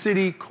to the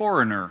city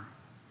coroner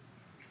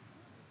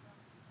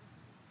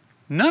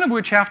none of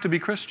which have to be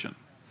Christian.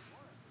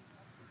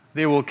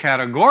 They will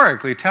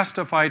categorically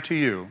testify to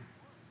you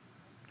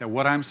that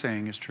what I'm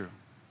saying is true.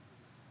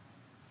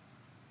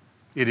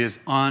 It is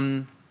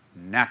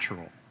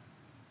unnatural.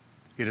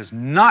 It is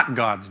not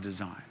God's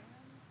design.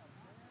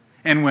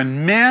 And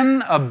when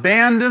men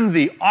abandon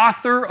the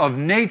author of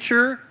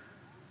nature,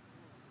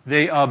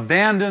 they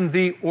abandon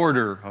the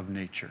order of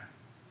nature.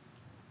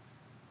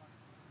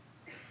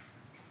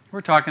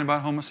 We're talking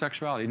about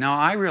homosexuality. Now,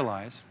 I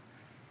realize,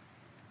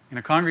 in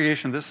a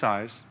congregation this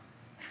size,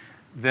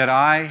 that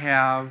I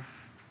have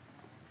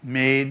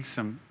made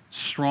some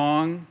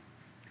strong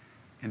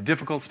and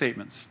difficult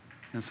statements,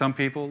 and some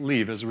people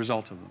leave as a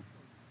result of them.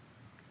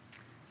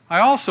 I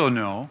also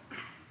know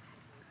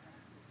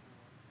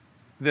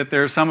that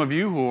there are some of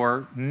you who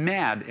are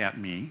mad at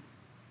me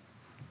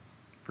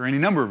for any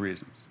number of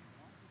reasons.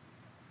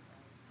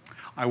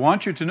 I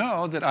want you to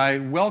know that I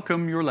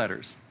welcome your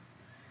letters.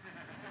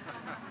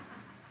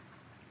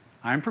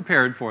 I'm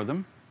prepared for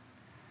them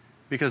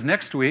because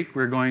next week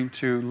we're going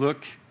to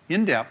look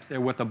in depth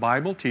at what the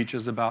Bible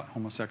teaches about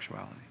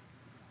homosexuality.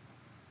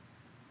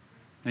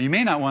 Now, you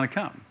may not want to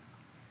come.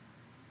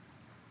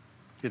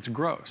 It's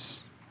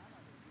gross.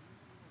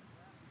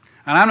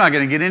 And I'm not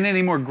going to get into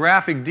any more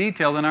graphic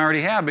detail than I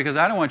already have because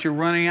I don't want you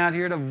running out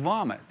here to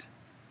vomit,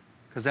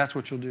 because that's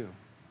what you'll do.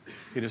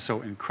 It is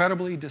so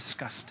incredibly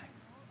disgusting.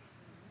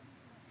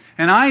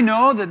 And I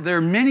know that there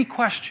are many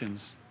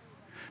questions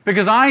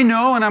because I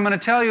know, and I'm going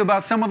to tell you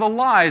about some of the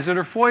lies that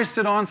are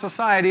foisted on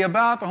society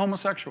about the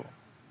homosexual.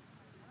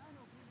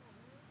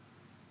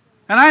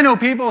 And I know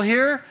people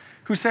here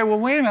who say, well,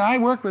 wait a minute, I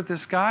work with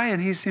this guy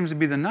and he seems to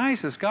be the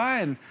nicest guy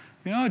and,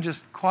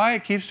 just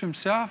quiet, keeps to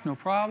himself, no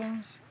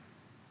problems.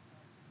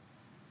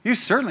 You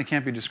certainly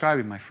can't be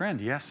describing my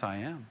friend. Yes, I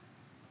am.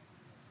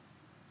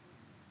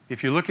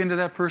 If you look into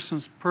that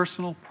person's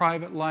personal,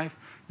 private life,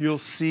 you'll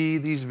see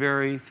these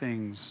very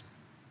things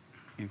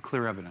in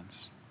clear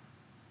evidence.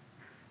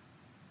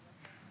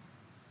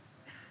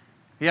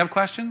 You have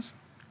questions?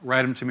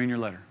 Write them to me in your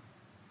letter,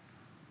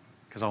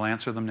 because I'll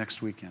answer them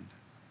next weekend.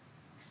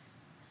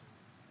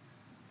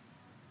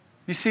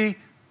 You see,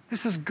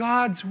 this is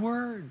God's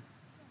Word.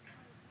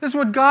 This is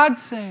what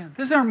God's saying.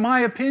 These aren't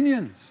my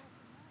opinions.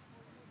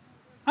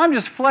 I'm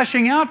just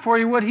fleshing out for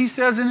you what He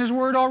says in His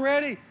Word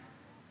already.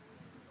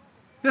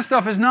 This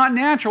stuff is not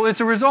natural. It's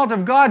a result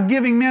of God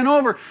giving men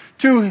over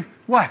to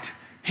what?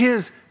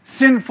 His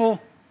sinful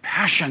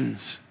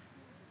passions.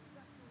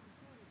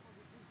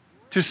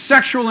 To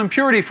sexual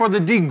impurity for the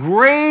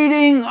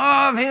degrading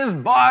of His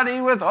body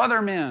with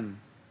other men.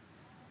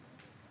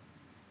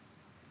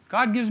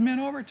 God gives men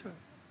over to it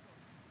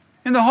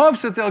in the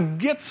hopes that they'll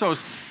get so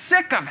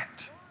sick of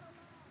it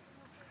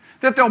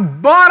that they'll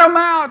bottom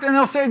out and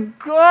they'll say,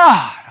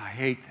 God, I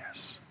hate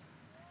this.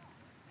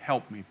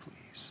 Help me,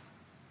 please.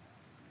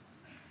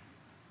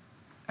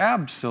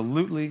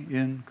 Absolutely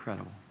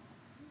incredible.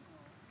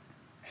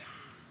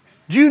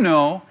 Do you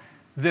know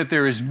that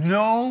there is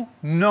no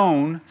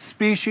known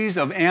species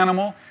of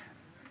animal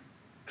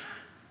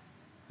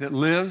that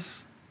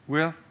lives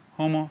with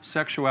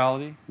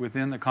homosexuality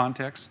within the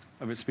context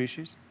of its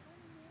species?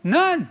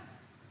 None.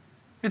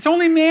 It's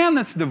only man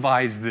that's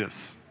devised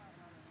this.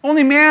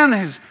 Only man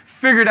has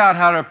figured out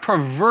how to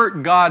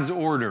pervert God's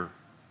order.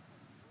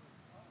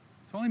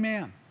 It's only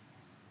man.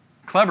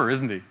 Clever,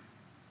 isn't he?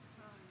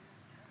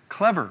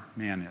 Clever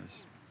man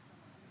is.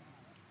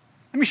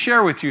 Let me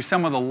share with you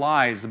some of the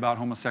lies about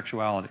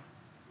homosexuality.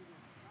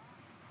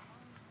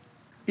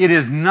 It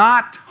is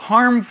not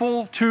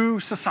harmful to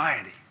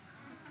society.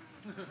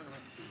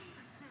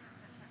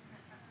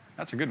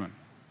 That's a good one.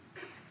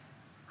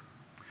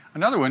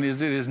 Another one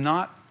is it is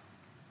not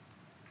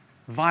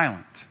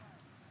violent.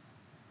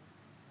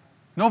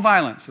 No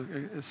violence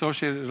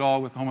associated at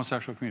all with the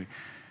homosexual community.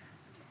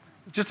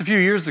 Just a few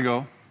years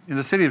ago, in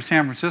the city of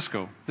San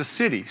Francisco, the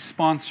city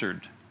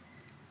sponsored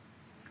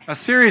a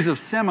series of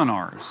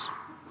seminars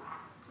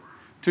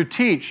to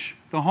teach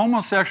the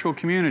homosexual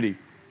community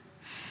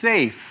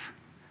safe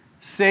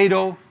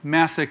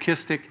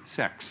sadomasochistic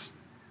sex.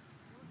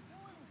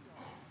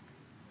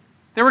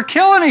 They were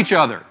killing each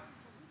other.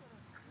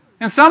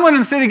 And someone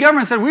in city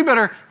government said, we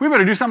better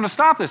do something to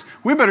stop this.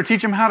 We better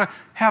teach them how to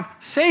have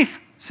safe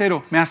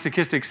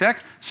sadomasochistic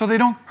sex so they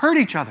don't hurt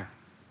each other.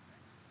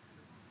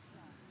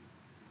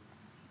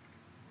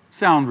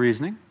 Sound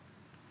reasoning.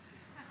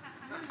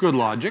 Good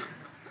logic.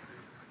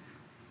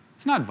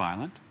 It's not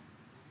violent.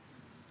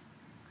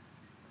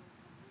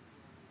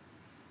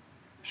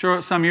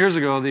 Sure, some years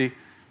ago, the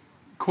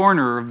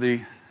coroner of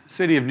the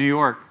city of New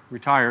York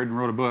retired and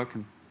wrote a book,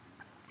 and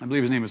I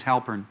believe his name was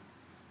Halpern.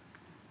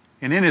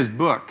 And in his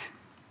book,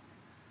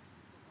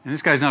 and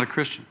this guy's not a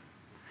Christian,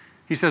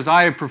 he says,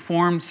 I have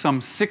performed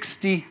some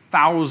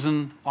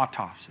 60,000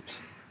 autopsies.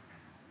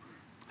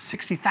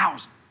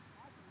 60,000.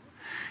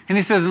 And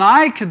he says, and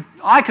I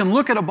can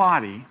look at a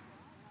body,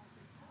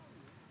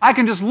 I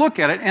can just look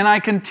at it, and I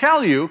can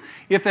tell you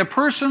if that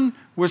person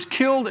was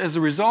killed as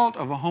a result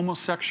of a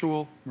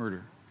homosexual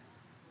murder.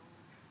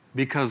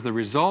 Because the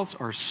results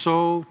are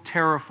so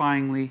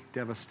terrifyingly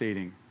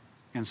devastating.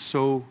 and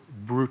so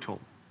brutal.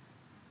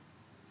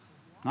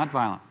 Not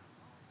violent.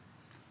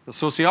 The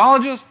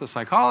sociologists, the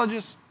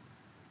psychologists,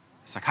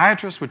 the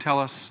psychiatrists would tell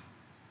us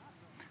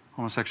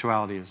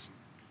homosexuality is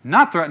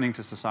not threatening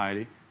to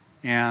society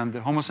and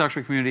the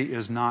homosexual community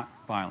is not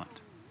violent.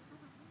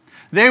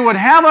 They would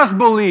have us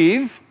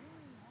believe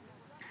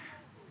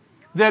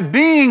that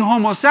being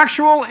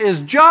homosexual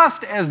is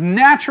just as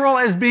natural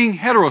as being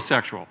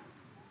heterosexual.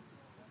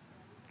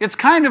 It's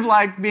kind of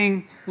like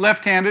being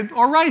left-handed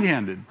or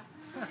right-handed.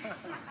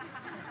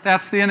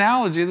 That's the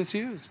analogy that's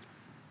used.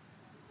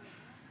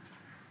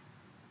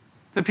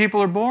 That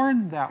people are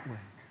born that way.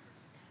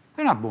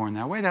 They're not born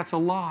that way. That's a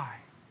lie.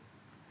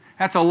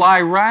 That's a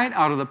lie right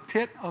out of the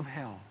pit of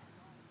hell.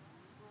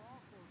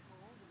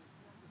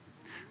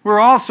 We're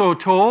also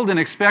told and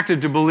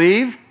expected to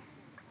believe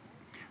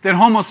that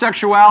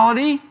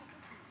homosexuality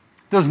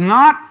does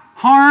not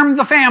harm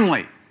the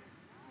family.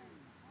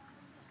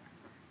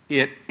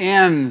 It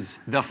ends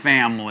the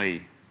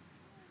family.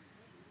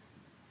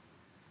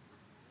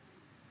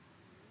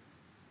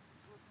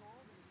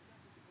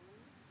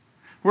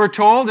 We're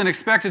told and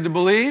expected to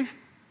believe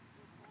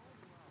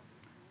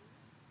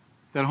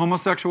that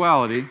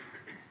homosexuality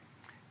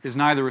is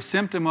neither a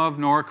symptom of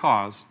nor a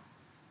cause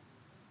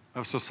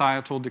of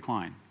societal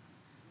decline.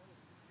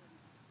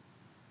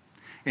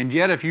 And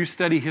yet, if you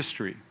study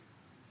history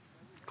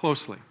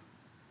closely,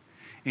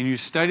 and you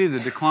study the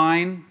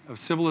decline of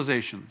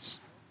civilizations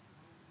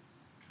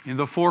in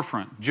the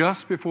forefront,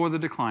 just before the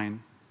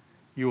decline,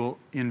 you will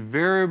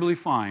invariably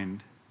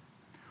find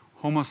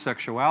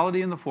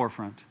homosexuality in the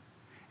forefront.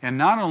 And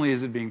not only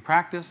is it being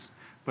practiced,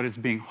 but it's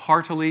being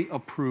heartily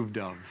approved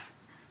of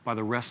by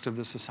the rest of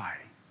the society.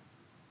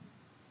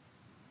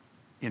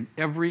 In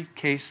every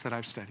case that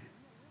I've studied.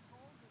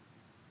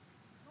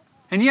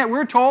 And yet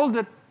we're told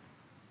that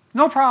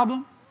no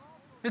problem,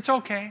 it's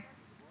okay.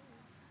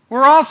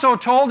 We're also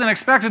told and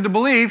expected to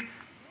believe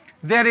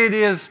that it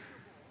is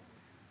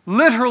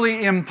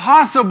literally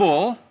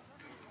impossible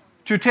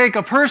to take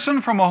a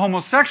person from a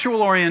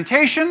homosexual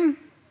orientation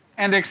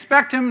and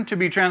expect him to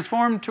be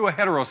transformed to a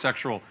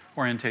heterosexual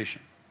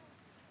orientation.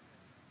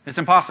 It's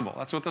impossible.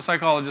 That's what the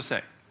psychologists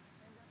say.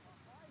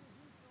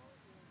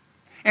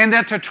 And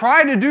that to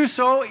try to do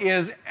so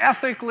is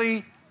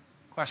ethically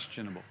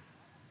questionable.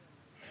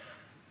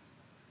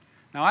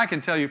 Now, I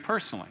can tell you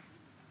personally,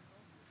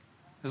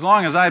 as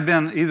long as I've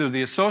been either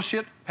the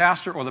associate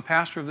pastor or the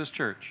pastor of this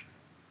church,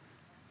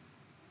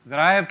 that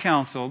I have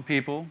counseled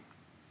people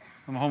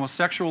from a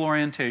homosexual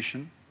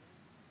orientation,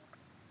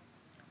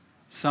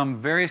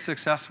 some very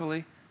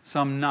successfully,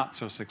 some not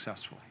so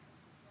successfully.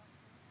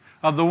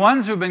 Of the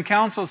ones who have been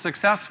counseled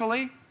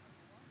successfully,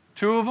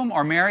 2 of them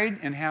are married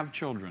and have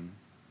children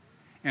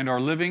and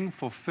are living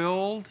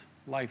fulfilled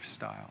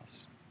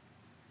lifestyles.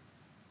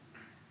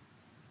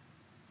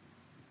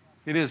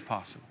 It is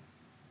possible.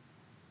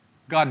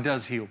 God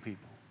does heal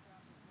people.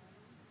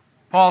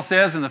 Paul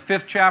says in the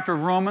 5th chapter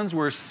of Romans,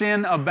 where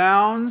sin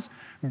abounds,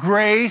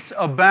 grace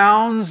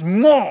abounds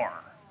more.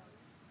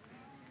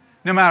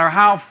 No matter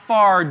how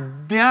far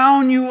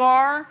down you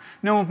are,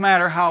 no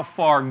matter how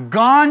far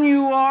gone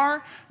you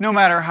are, no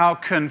matter how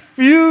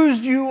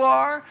confused you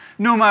are,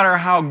 no matter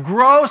how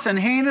gross and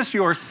heinous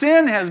your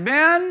sin has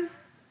been,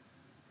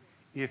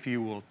 if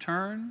you will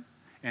turn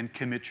and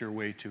commit your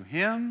way to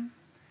Him,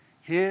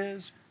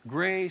 His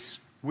grace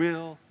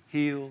will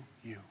heal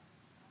you.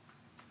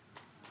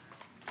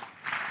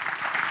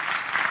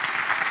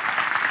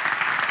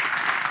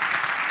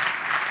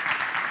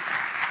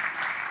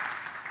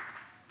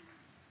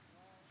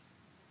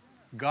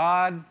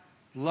 God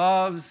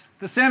loves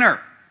the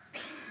sinner,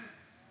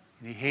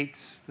 and He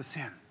hates the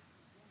sin.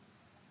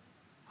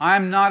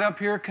 I'm not up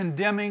here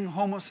condemning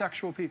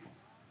homosexual people.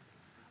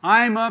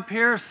 I'm up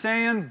here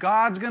saying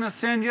God's going to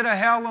send you to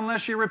hell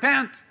unless you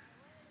repent.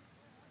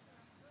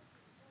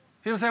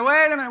 People say,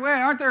 wait a minute,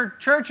 aren't there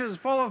churches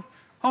full of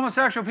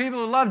homosexual people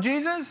who love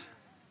Jesus?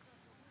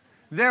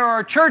 There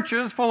are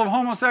churches full of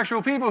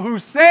homosexual people who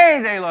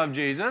say they love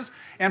Jesus,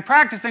 and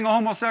practicing a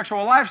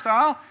homosexual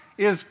lifestyle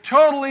is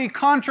totally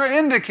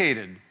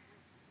contraindicated.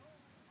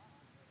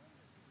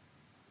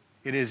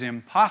 It is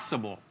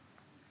impossible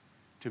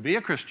to be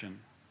a Christian,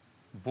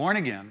 born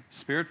again,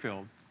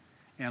 Spirit-filled,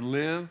 and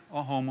live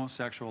a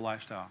homosexual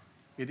lifestyle.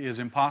 It is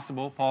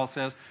impossible. Paul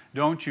says,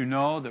 don't you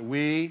know that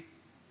we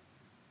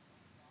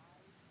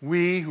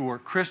who are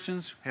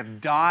Christians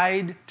have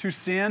died to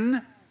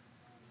sin?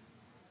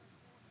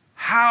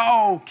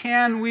 How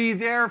can we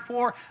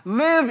therefore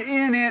live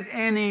in it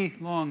any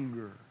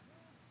longer?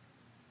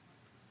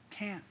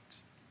 Can't.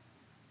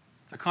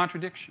 It's a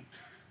contradiction.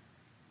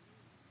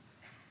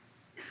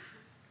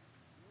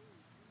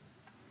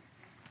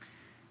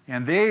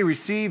 And they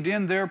received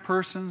in their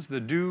persons the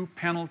due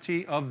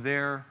penalty of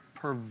their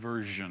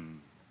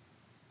perversion.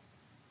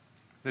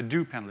 The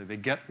due penalty. They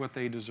get what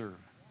they deserve.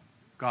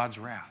 God's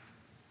wrath.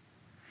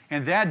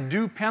 And that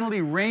due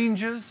penalty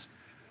ranges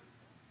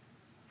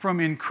from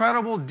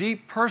incredible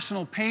deep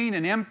personal pain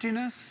and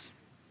emptiness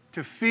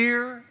to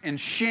fear and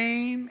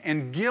shame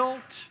and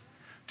guilt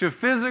to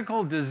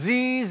physical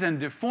disease and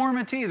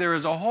deformity. There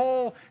is a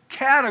whole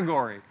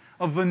category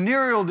of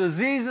venereal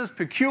diseases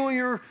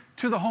peculiar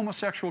to the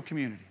homosexual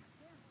community.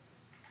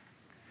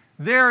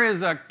 There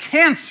is a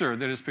cancer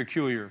that is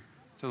peculiar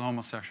to the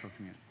homosexual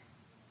community.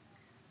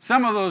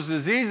 Some of those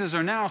diseases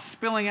are now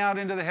spilling out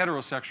into the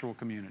heterosexual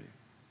community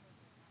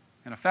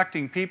and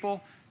affecting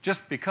people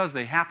just because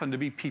they happen to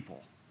be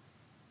people.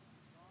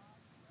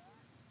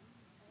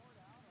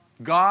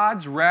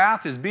 God's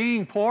wrath is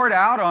being poured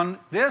out on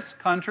this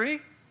country,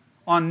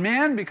 on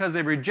men because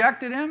they've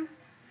rejected Him,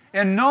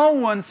 and no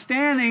one's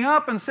standing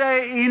up and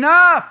saying,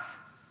 enough!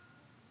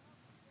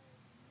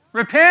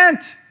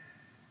 Repent!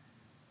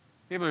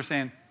 People are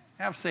saying,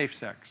 have safe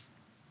sex.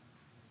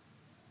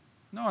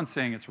 No one's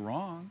saying it's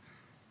wrong.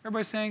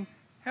 Everybody's saying,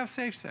 have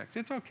safe sex.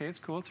 It's okay, it's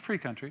cool, it's a free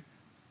country.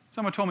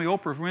 Someone told me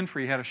Oprah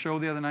Winfrey had a show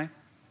the other night,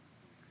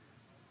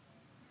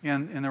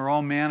 and there were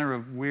all manner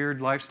of weird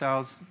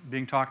lifestyles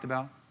being talked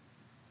about.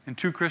 And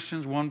two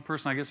Christians, one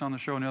person I guess on the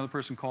show and the other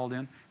person called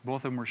in. Both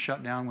of them were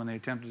shut down when they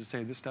attempted to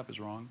say this stuff is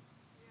wrong.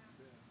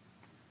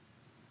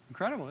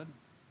 Incredible, isn't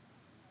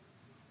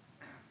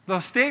it? The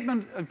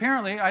statement,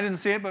 apparently, I didn't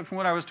see it, but from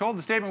what I was told,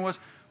 the statement was,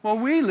 well,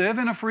 we live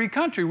in a free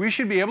country. We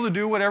should be able to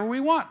do whatever we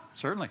want.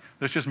 Certainly.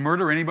 Let's just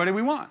murder anybody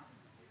we want.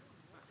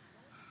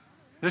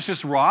 Let's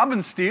just rob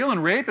and steal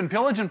and rape and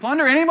pillage and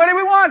plunder anybody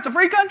we want. It's a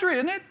free country,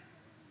 isn't it?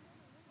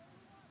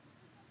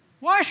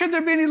 Why should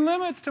there be any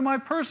limits to my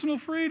personal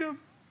freedom?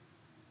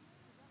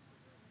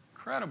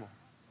 Incredible.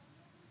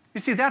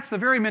 You see, that's the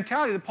very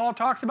mentality that Paul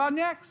talks about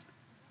next.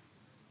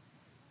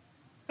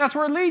 That's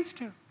where it leads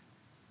to.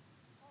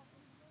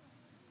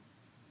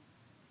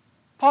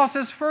 Paul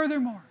says,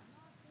 furthermore,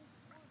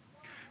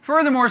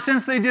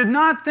 since they did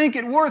not think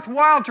it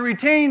worthwhile to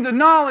retain the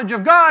knowledge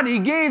of God, He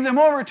gave them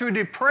over to a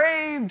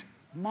depraved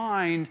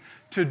mind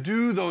to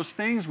do those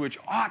things which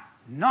ought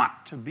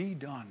not to be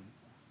done.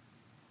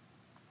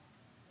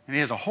 And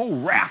he has a whole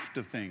raft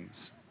of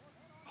things,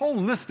 whole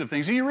list of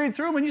things. And you read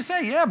through them and you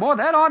say, yeah, boy,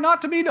 that ought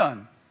not to be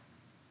done.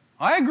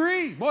 I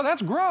agree. Boy,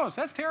 that's gross.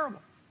 That's terrible.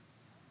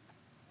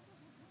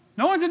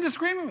 No one's in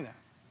disagreement with that.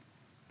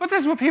 But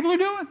this is what people are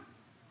doing.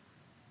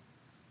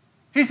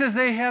 He says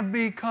they have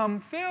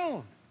become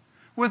filled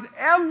with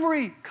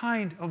every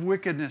kind of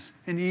wickedness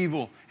and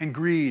evil and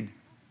greed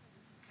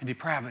and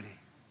depravity.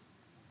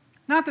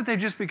 Not that they've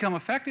just become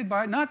affected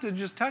by it, not that they're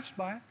just touched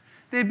by it.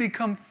 They've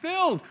become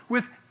filled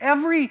with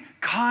every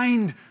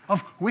kind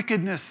of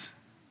wickedness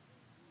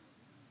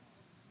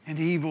and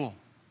evil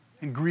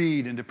and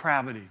greed and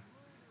depravity.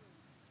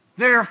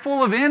 They are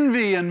full of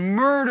envy and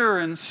murder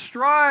and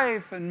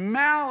strife and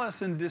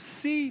malice and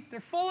deceit. They're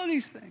full of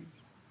these things.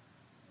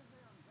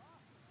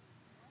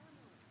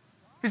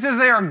 He says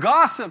they are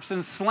gossips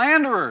and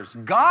slanderers,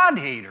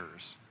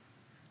 God-haters,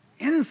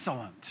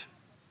 insolent,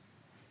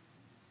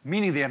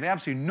 meaning they have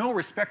absolutely no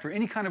respect for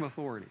any kind of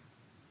authority.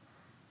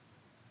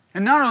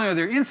 And not only are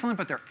they insolent,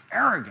 but they're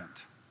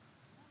arrogant,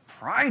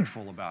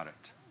 prideful about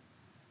it.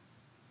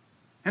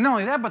 And not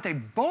only that, but they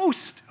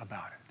boast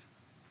about it.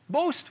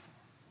 Boastful.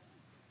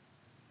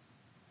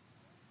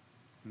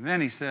 And then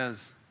he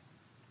says,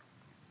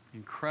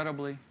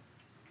 incredibly,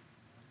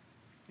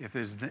 if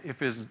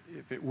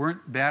it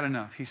weren't bad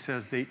enough, he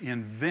says they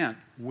invent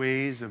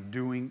ways of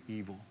doing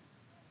evil.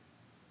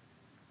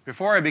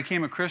 Before I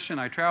became a Christian,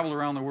 I traveled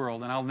around the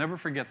world, and I'll never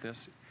forget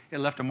this. It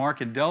left a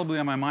mark indelibly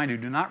on my mind. I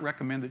do not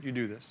recommend that you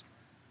do this.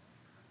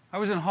 I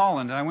was in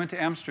Holland, and I went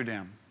to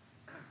Amsterdam.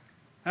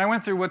 And I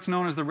went through what's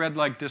known as the red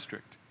light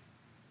district.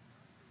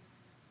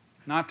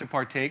 Not to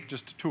partake,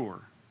 just to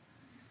tour.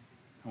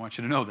 I want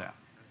you to know that.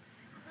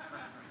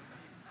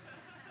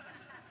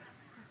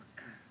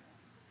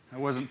 I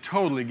wasn't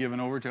totally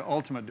given over to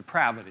ultimate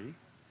depravity.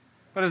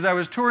 But as I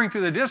was touring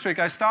through the district,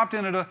 I stopped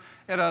in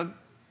at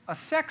a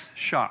sex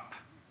shop.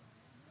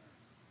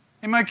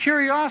 And my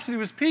curiosity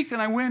was piqued,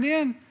 and I went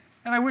in,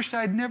 and I wished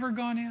I'd never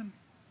gone in.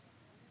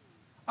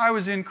 I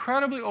was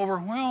incredibly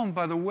overwhelmed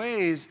by the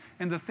ways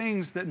and the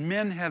things that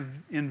men have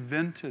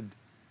invented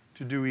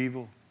to do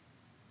evil.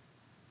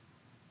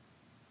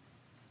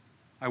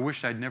 I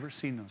wished I'd never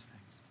seen those things.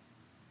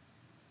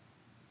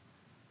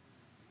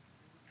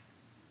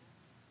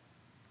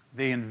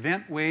 They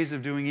invent ways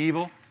of doing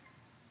evil.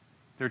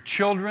 Their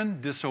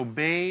children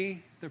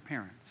disobey their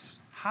parents.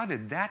 How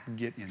did that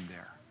get in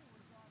there?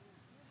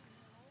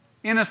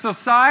 In a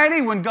society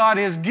when God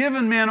has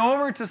given men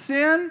over to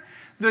sin,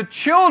 the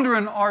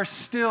children are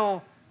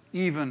still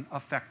even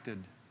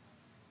affected.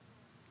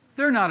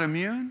 They're not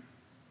immune.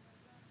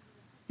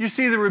 You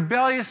see the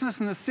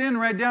rebelliousness and the sin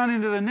right down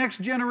into the next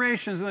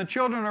generations, and the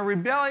children are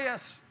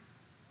rebellious,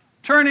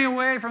 turning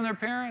away from their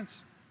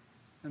parents.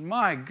 And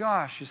my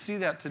gosh, you see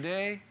that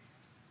today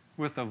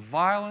with the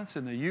violence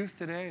in the youth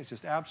today. It's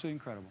just absolutely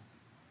incredible.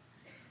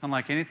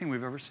 Unlike anything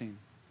we've ever seen.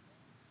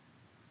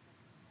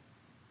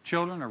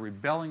 Children are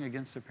rebelling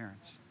against their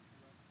parents.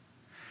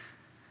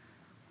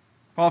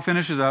 Paul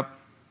finishes up.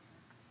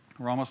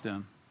 We're almost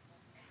done.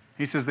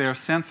 He says they are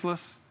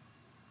senseless.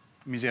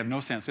 It means they have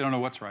no sense. They don't know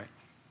what's right.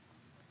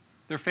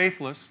 They're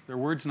faithless. Their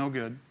word's no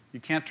good.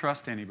 You can't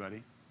trust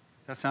anybody.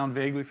 That sound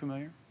vaguely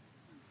familiar?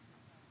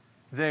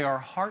 They are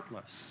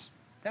heartless.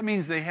 That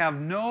means they have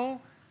no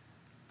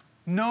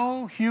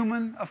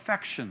human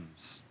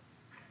affections.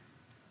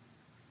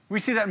 We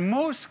see that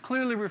most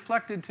clearly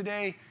reflected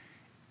today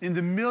in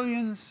the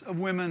millions of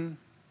women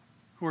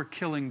who are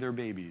killing their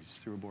babies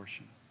through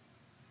abortion.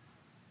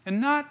 And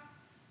not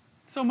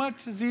so much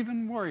as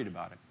even worried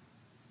about it.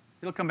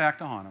 It'll come back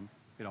to haunt them.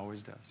 It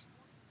always does.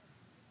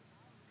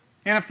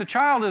 And if the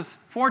child is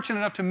fortunate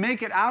enough to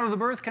make it out of the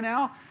birth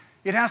canal,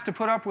 it has to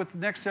put up with the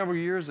next several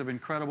years of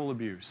incredible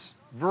abuse.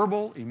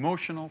 Verbal,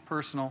 emotional,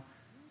 personal,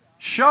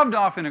 shoved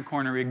off in a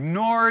corner,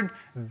 ignored,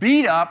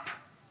 beat up,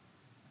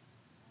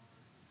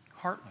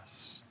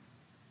 heartless.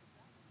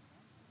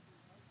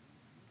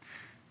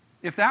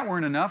 If that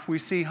weren't enough, we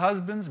see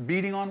husbands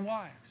beating on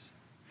wives.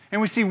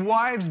 And we see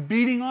wives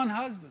beating on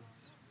husbands.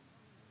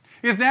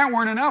 If that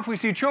weren't enough, we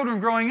see children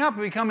growing up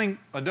and becoming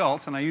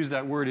adults, and I use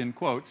that word in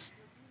quotes.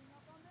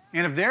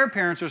 And if their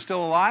parents are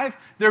still alive,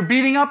 they're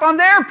beating up on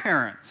their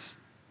parents.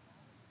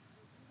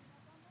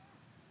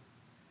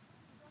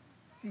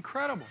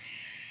 Incredible.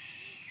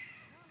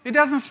 It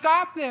doesn't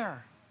stop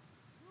there.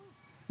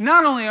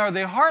 Not only are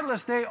they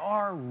heartless, they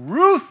are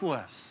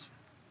ruthless.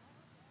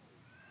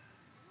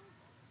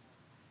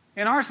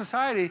 And our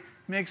society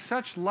makes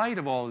such light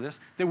of all of this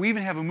that we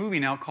even have a movie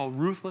now called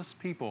Ruthless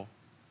People.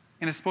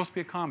 And it's supposed to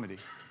be a comedy.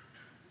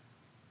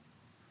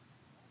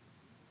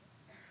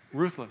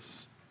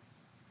 Ruthless.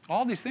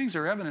 All these things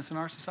are evidence in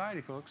our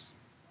society, folks.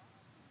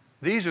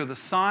 These are the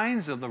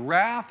signs of the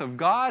wrath of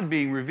God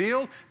being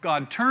revealed,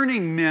 God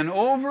turning men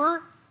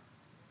over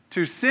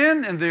to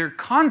sin and their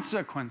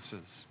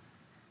consequences.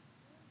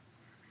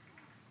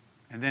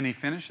 And then he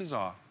finishes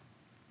off.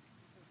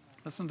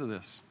 Listen to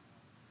this.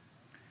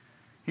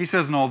 He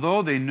says, and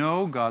although they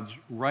know God's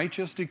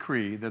righteous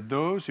decree that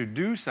those who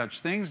do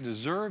such things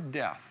deserve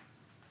death.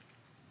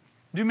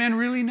 Do men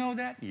really know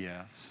that?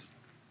 Yes.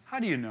 How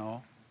do you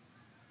know?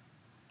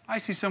 I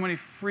see so many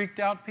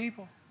freaked out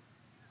people.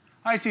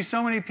 I see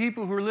so many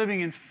people who are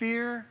living in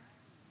fear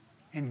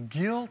and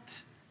guilt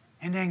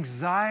and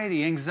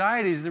anxiety.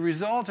 Anxiety is the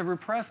result of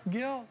repressed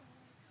guilt.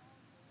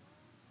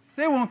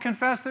 They won't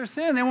confess their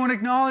sin. They won't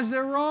acknowledge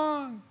they're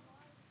wrong.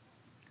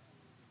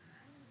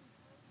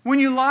 When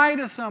you lie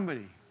to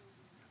somebody,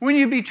 when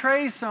you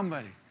betray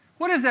somebody,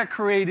 what does that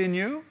create in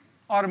you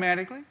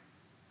automatically?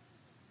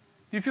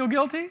 Do you feel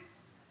guilty?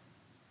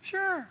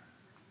 Sure.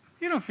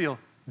 You don't feel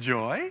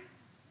joy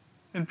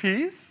and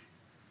peace,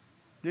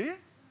 do you?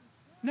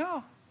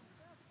 No.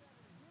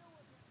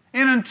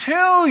 And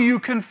until you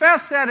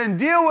confess that and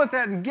deal with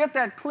that and get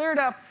that cleared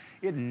up,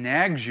 it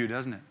nags you,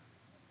 doesn't it?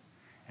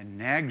 And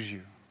nags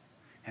you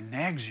and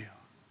nags you.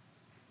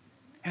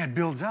 And it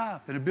builds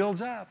up and it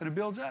builds up and it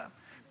builds up.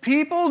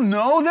 People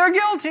know they're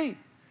guilty.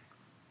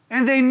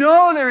 And they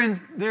know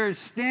they're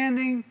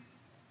standing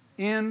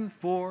in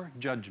for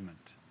judgment.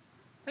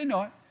 They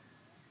know it.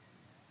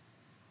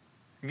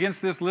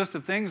 Against this list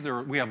of things,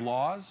 we have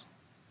laws.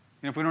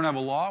 And if we don't have a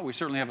law, we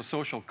certainly have a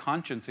social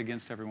conscience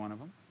against every one of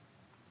them.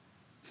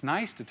 It's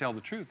nice to tell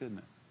the truth, isn't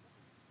it?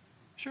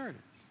 Sure it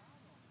is.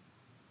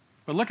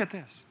 But look at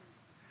this.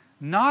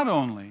 Not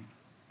only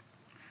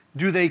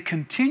do they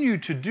continue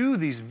to do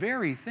these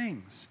very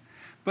things,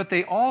 but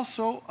they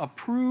also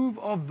approve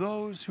of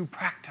those who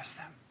practice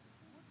them.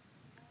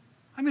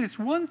 I mean, it's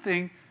one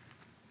thing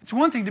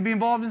to be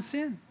involved in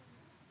sin.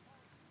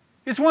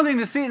 It's one thing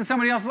to see it in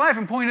somebody else's life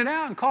and point it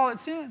out and call it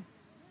sin.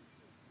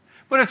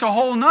 But it's a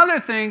whole other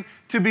thing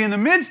to be in the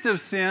midst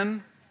of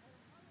sin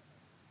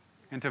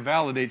and to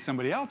validate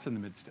somebody else in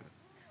the midst of it.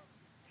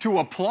 To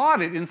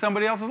applaud it in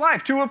somebody else's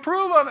life. To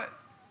approve of it.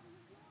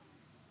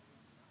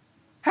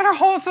 And our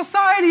whole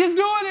society is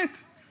doing it.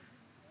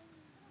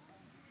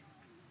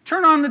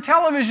 Turn on the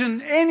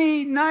television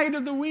any night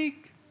of the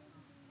week,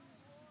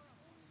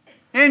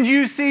 and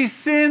you see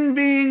sin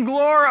being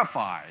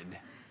glorified.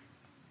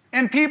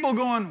 And people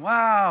going,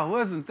 wow,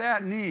 wasn't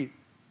that neat?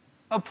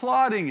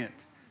 Applauding it.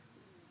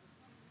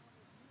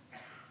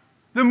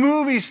 The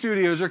movie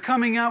studios are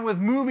coming out with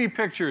movie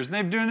pictures, and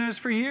they've been doing this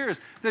for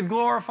years, that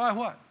glorify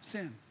what?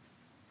 Sin.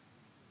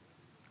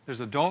 There's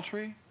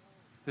adultery,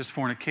 there's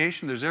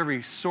fornication, there's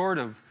every sort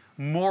of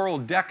moral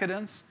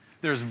decadence,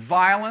 there's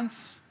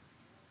violence.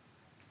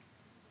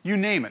 You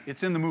name it,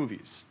 it's in the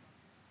movies.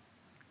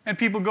 And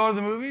people go to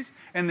the movies,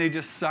 and they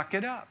just suck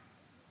it up.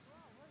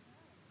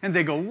 And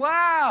they go,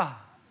 wow,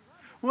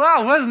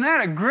 wasn't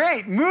that a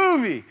great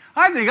movie?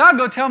 I think I'll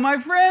go tell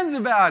my friends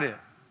about it.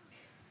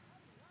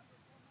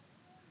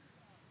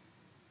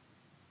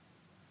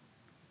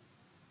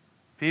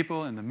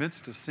 People in the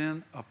midst of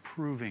sin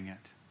approving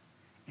it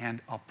and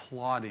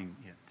applauding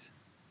it.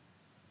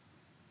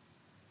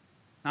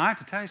 Now I have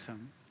to tell you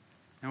something,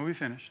 and we'll be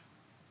finished.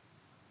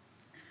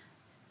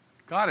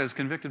 God has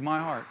convicted my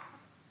heart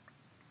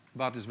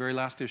about this very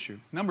last issue.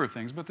 A number of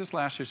things, but this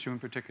last issue in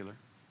particular.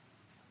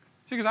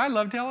 See, because I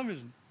love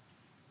television.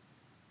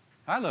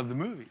 I love the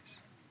movies.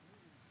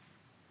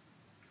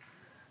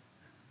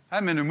 I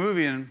haven't been to a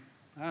movie in,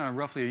 I don't know,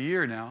 roughly a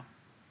year now.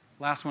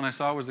 Last one I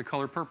saw was The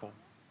Color Purple.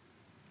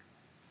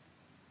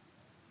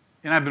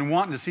 And I've been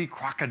wanting to see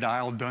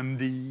Crocodile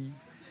Dundee.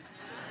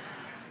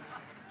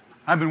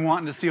 I've been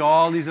wanting to see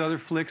all these other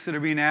flicks that are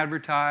being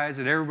advertised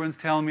that everyone's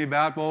telling me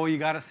about. Oh, you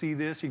got to see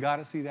this, you got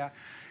to see that.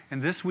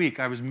 And this week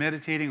I was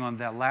meditating on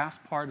that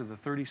last part of the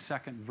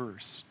 32nd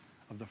verse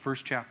of the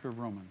first chapter of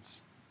Romans.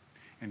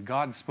 And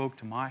God spoke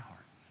to my heart.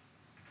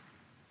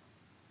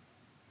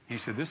 He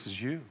said, this is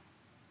you.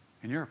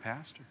 And you're a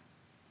pastor.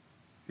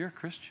 You're a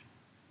Christian.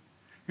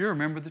 You're a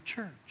member of the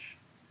church.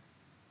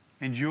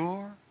 And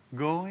you're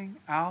going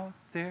out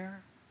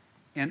there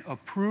and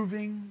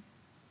approving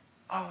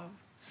of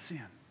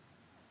sin.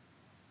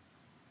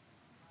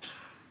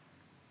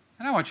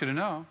 And I want you to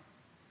know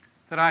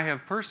that I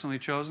have personally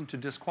chosen to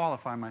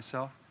disqualify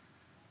myself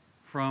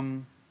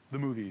from the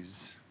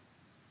movies.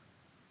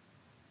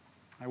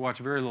 I watch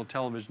very little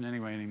television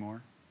anyway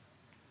anymore.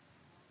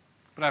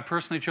 But I've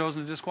personally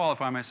chosen to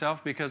disqualify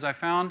myself because I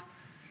found,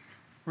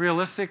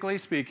 realistically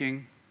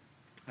speaking,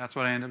 that's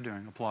what I end up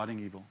doing, applauding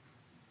evil.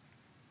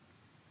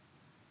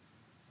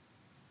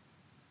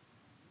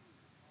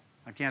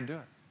 I can't do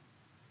it.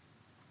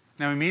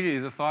 Now immediately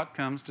the thought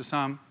comes to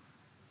some,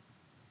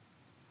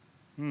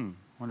 wonder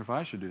if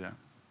I should do that.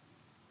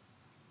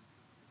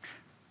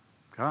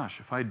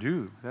 Gosh, if I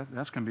do,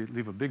 that's going to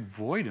leave a big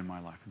void in my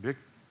life.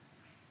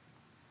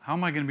 How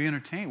am I going to be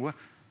entertained? Where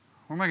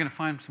am I going to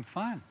find some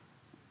fun?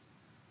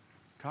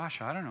 Gosh,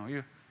 I don't know.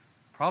 You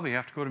probably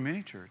have to go to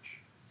mini church.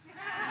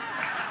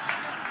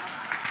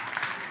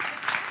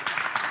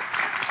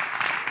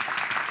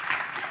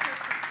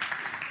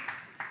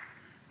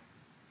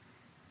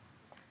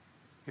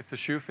 If the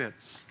shoe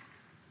fits,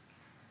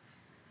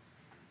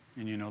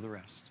 and you know the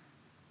rest.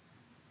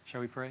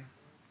 Shall we pray?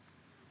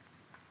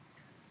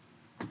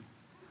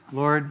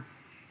 Lord,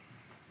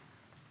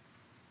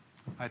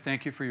 I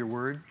thank you for your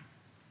word.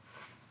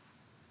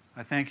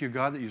 I thank you,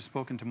 God, that you've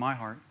spoken to my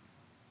heart.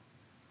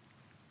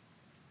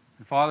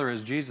 And Father,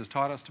 as Jesus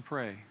taught us to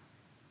pray,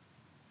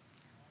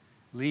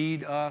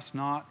 lead us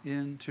not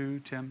into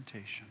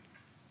temptation,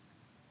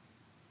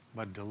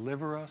 but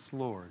deliver us,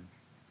 Lord,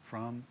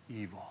 from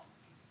evil.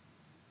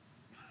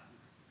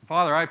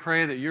 Father, I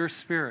pray that your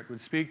Spirit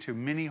would speak to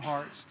many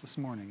hearts this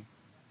morning.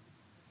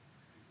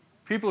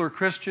 People who are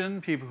Christian,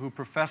 people who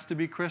profess to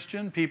be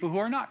Christian, people who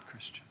are not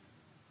Christian.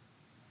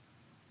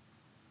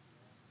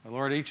 But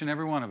Lord, each and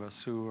every one of us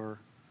who are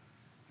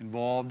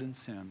involved in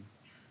sin,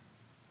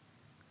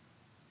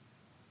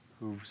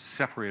 who've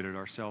separated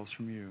ourselves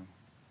from you,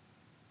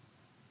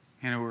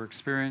 and who are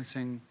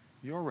experiencing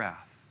your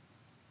wrath,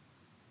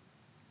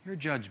 your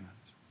judgment,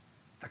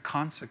 the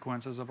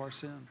consequences of our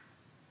sin.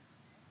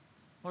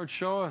 Lord,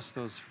 show us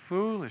those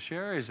foolish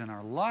areas in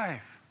our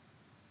life.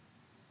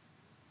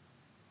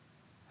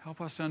 Help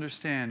us to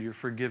understand your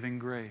forgiving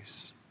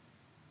grace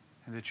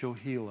and that you'll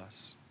heal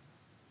us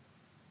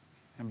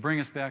and bring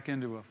us back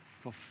into a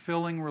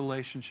fulfilling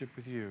relationship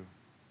with you.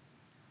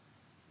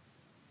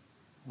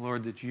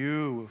 Lord, that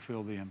you will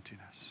fill the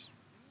emptiness,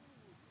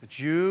 that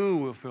you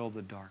will fill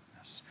the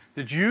darkness,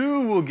 that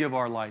you will give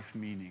our life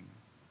meaning.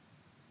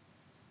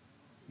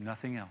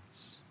 Nothing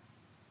else.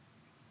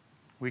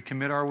 We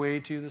commit our way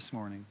to you this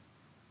morning,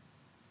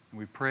 and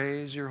we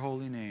praise your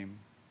holy name.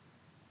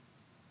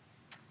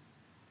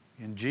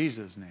 In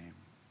Jesus' name.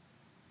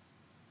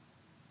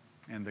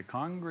 And the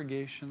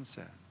congregation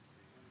said,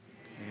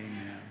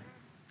 Amen.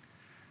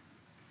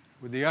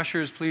 Would the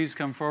ushers please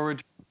come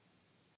forward?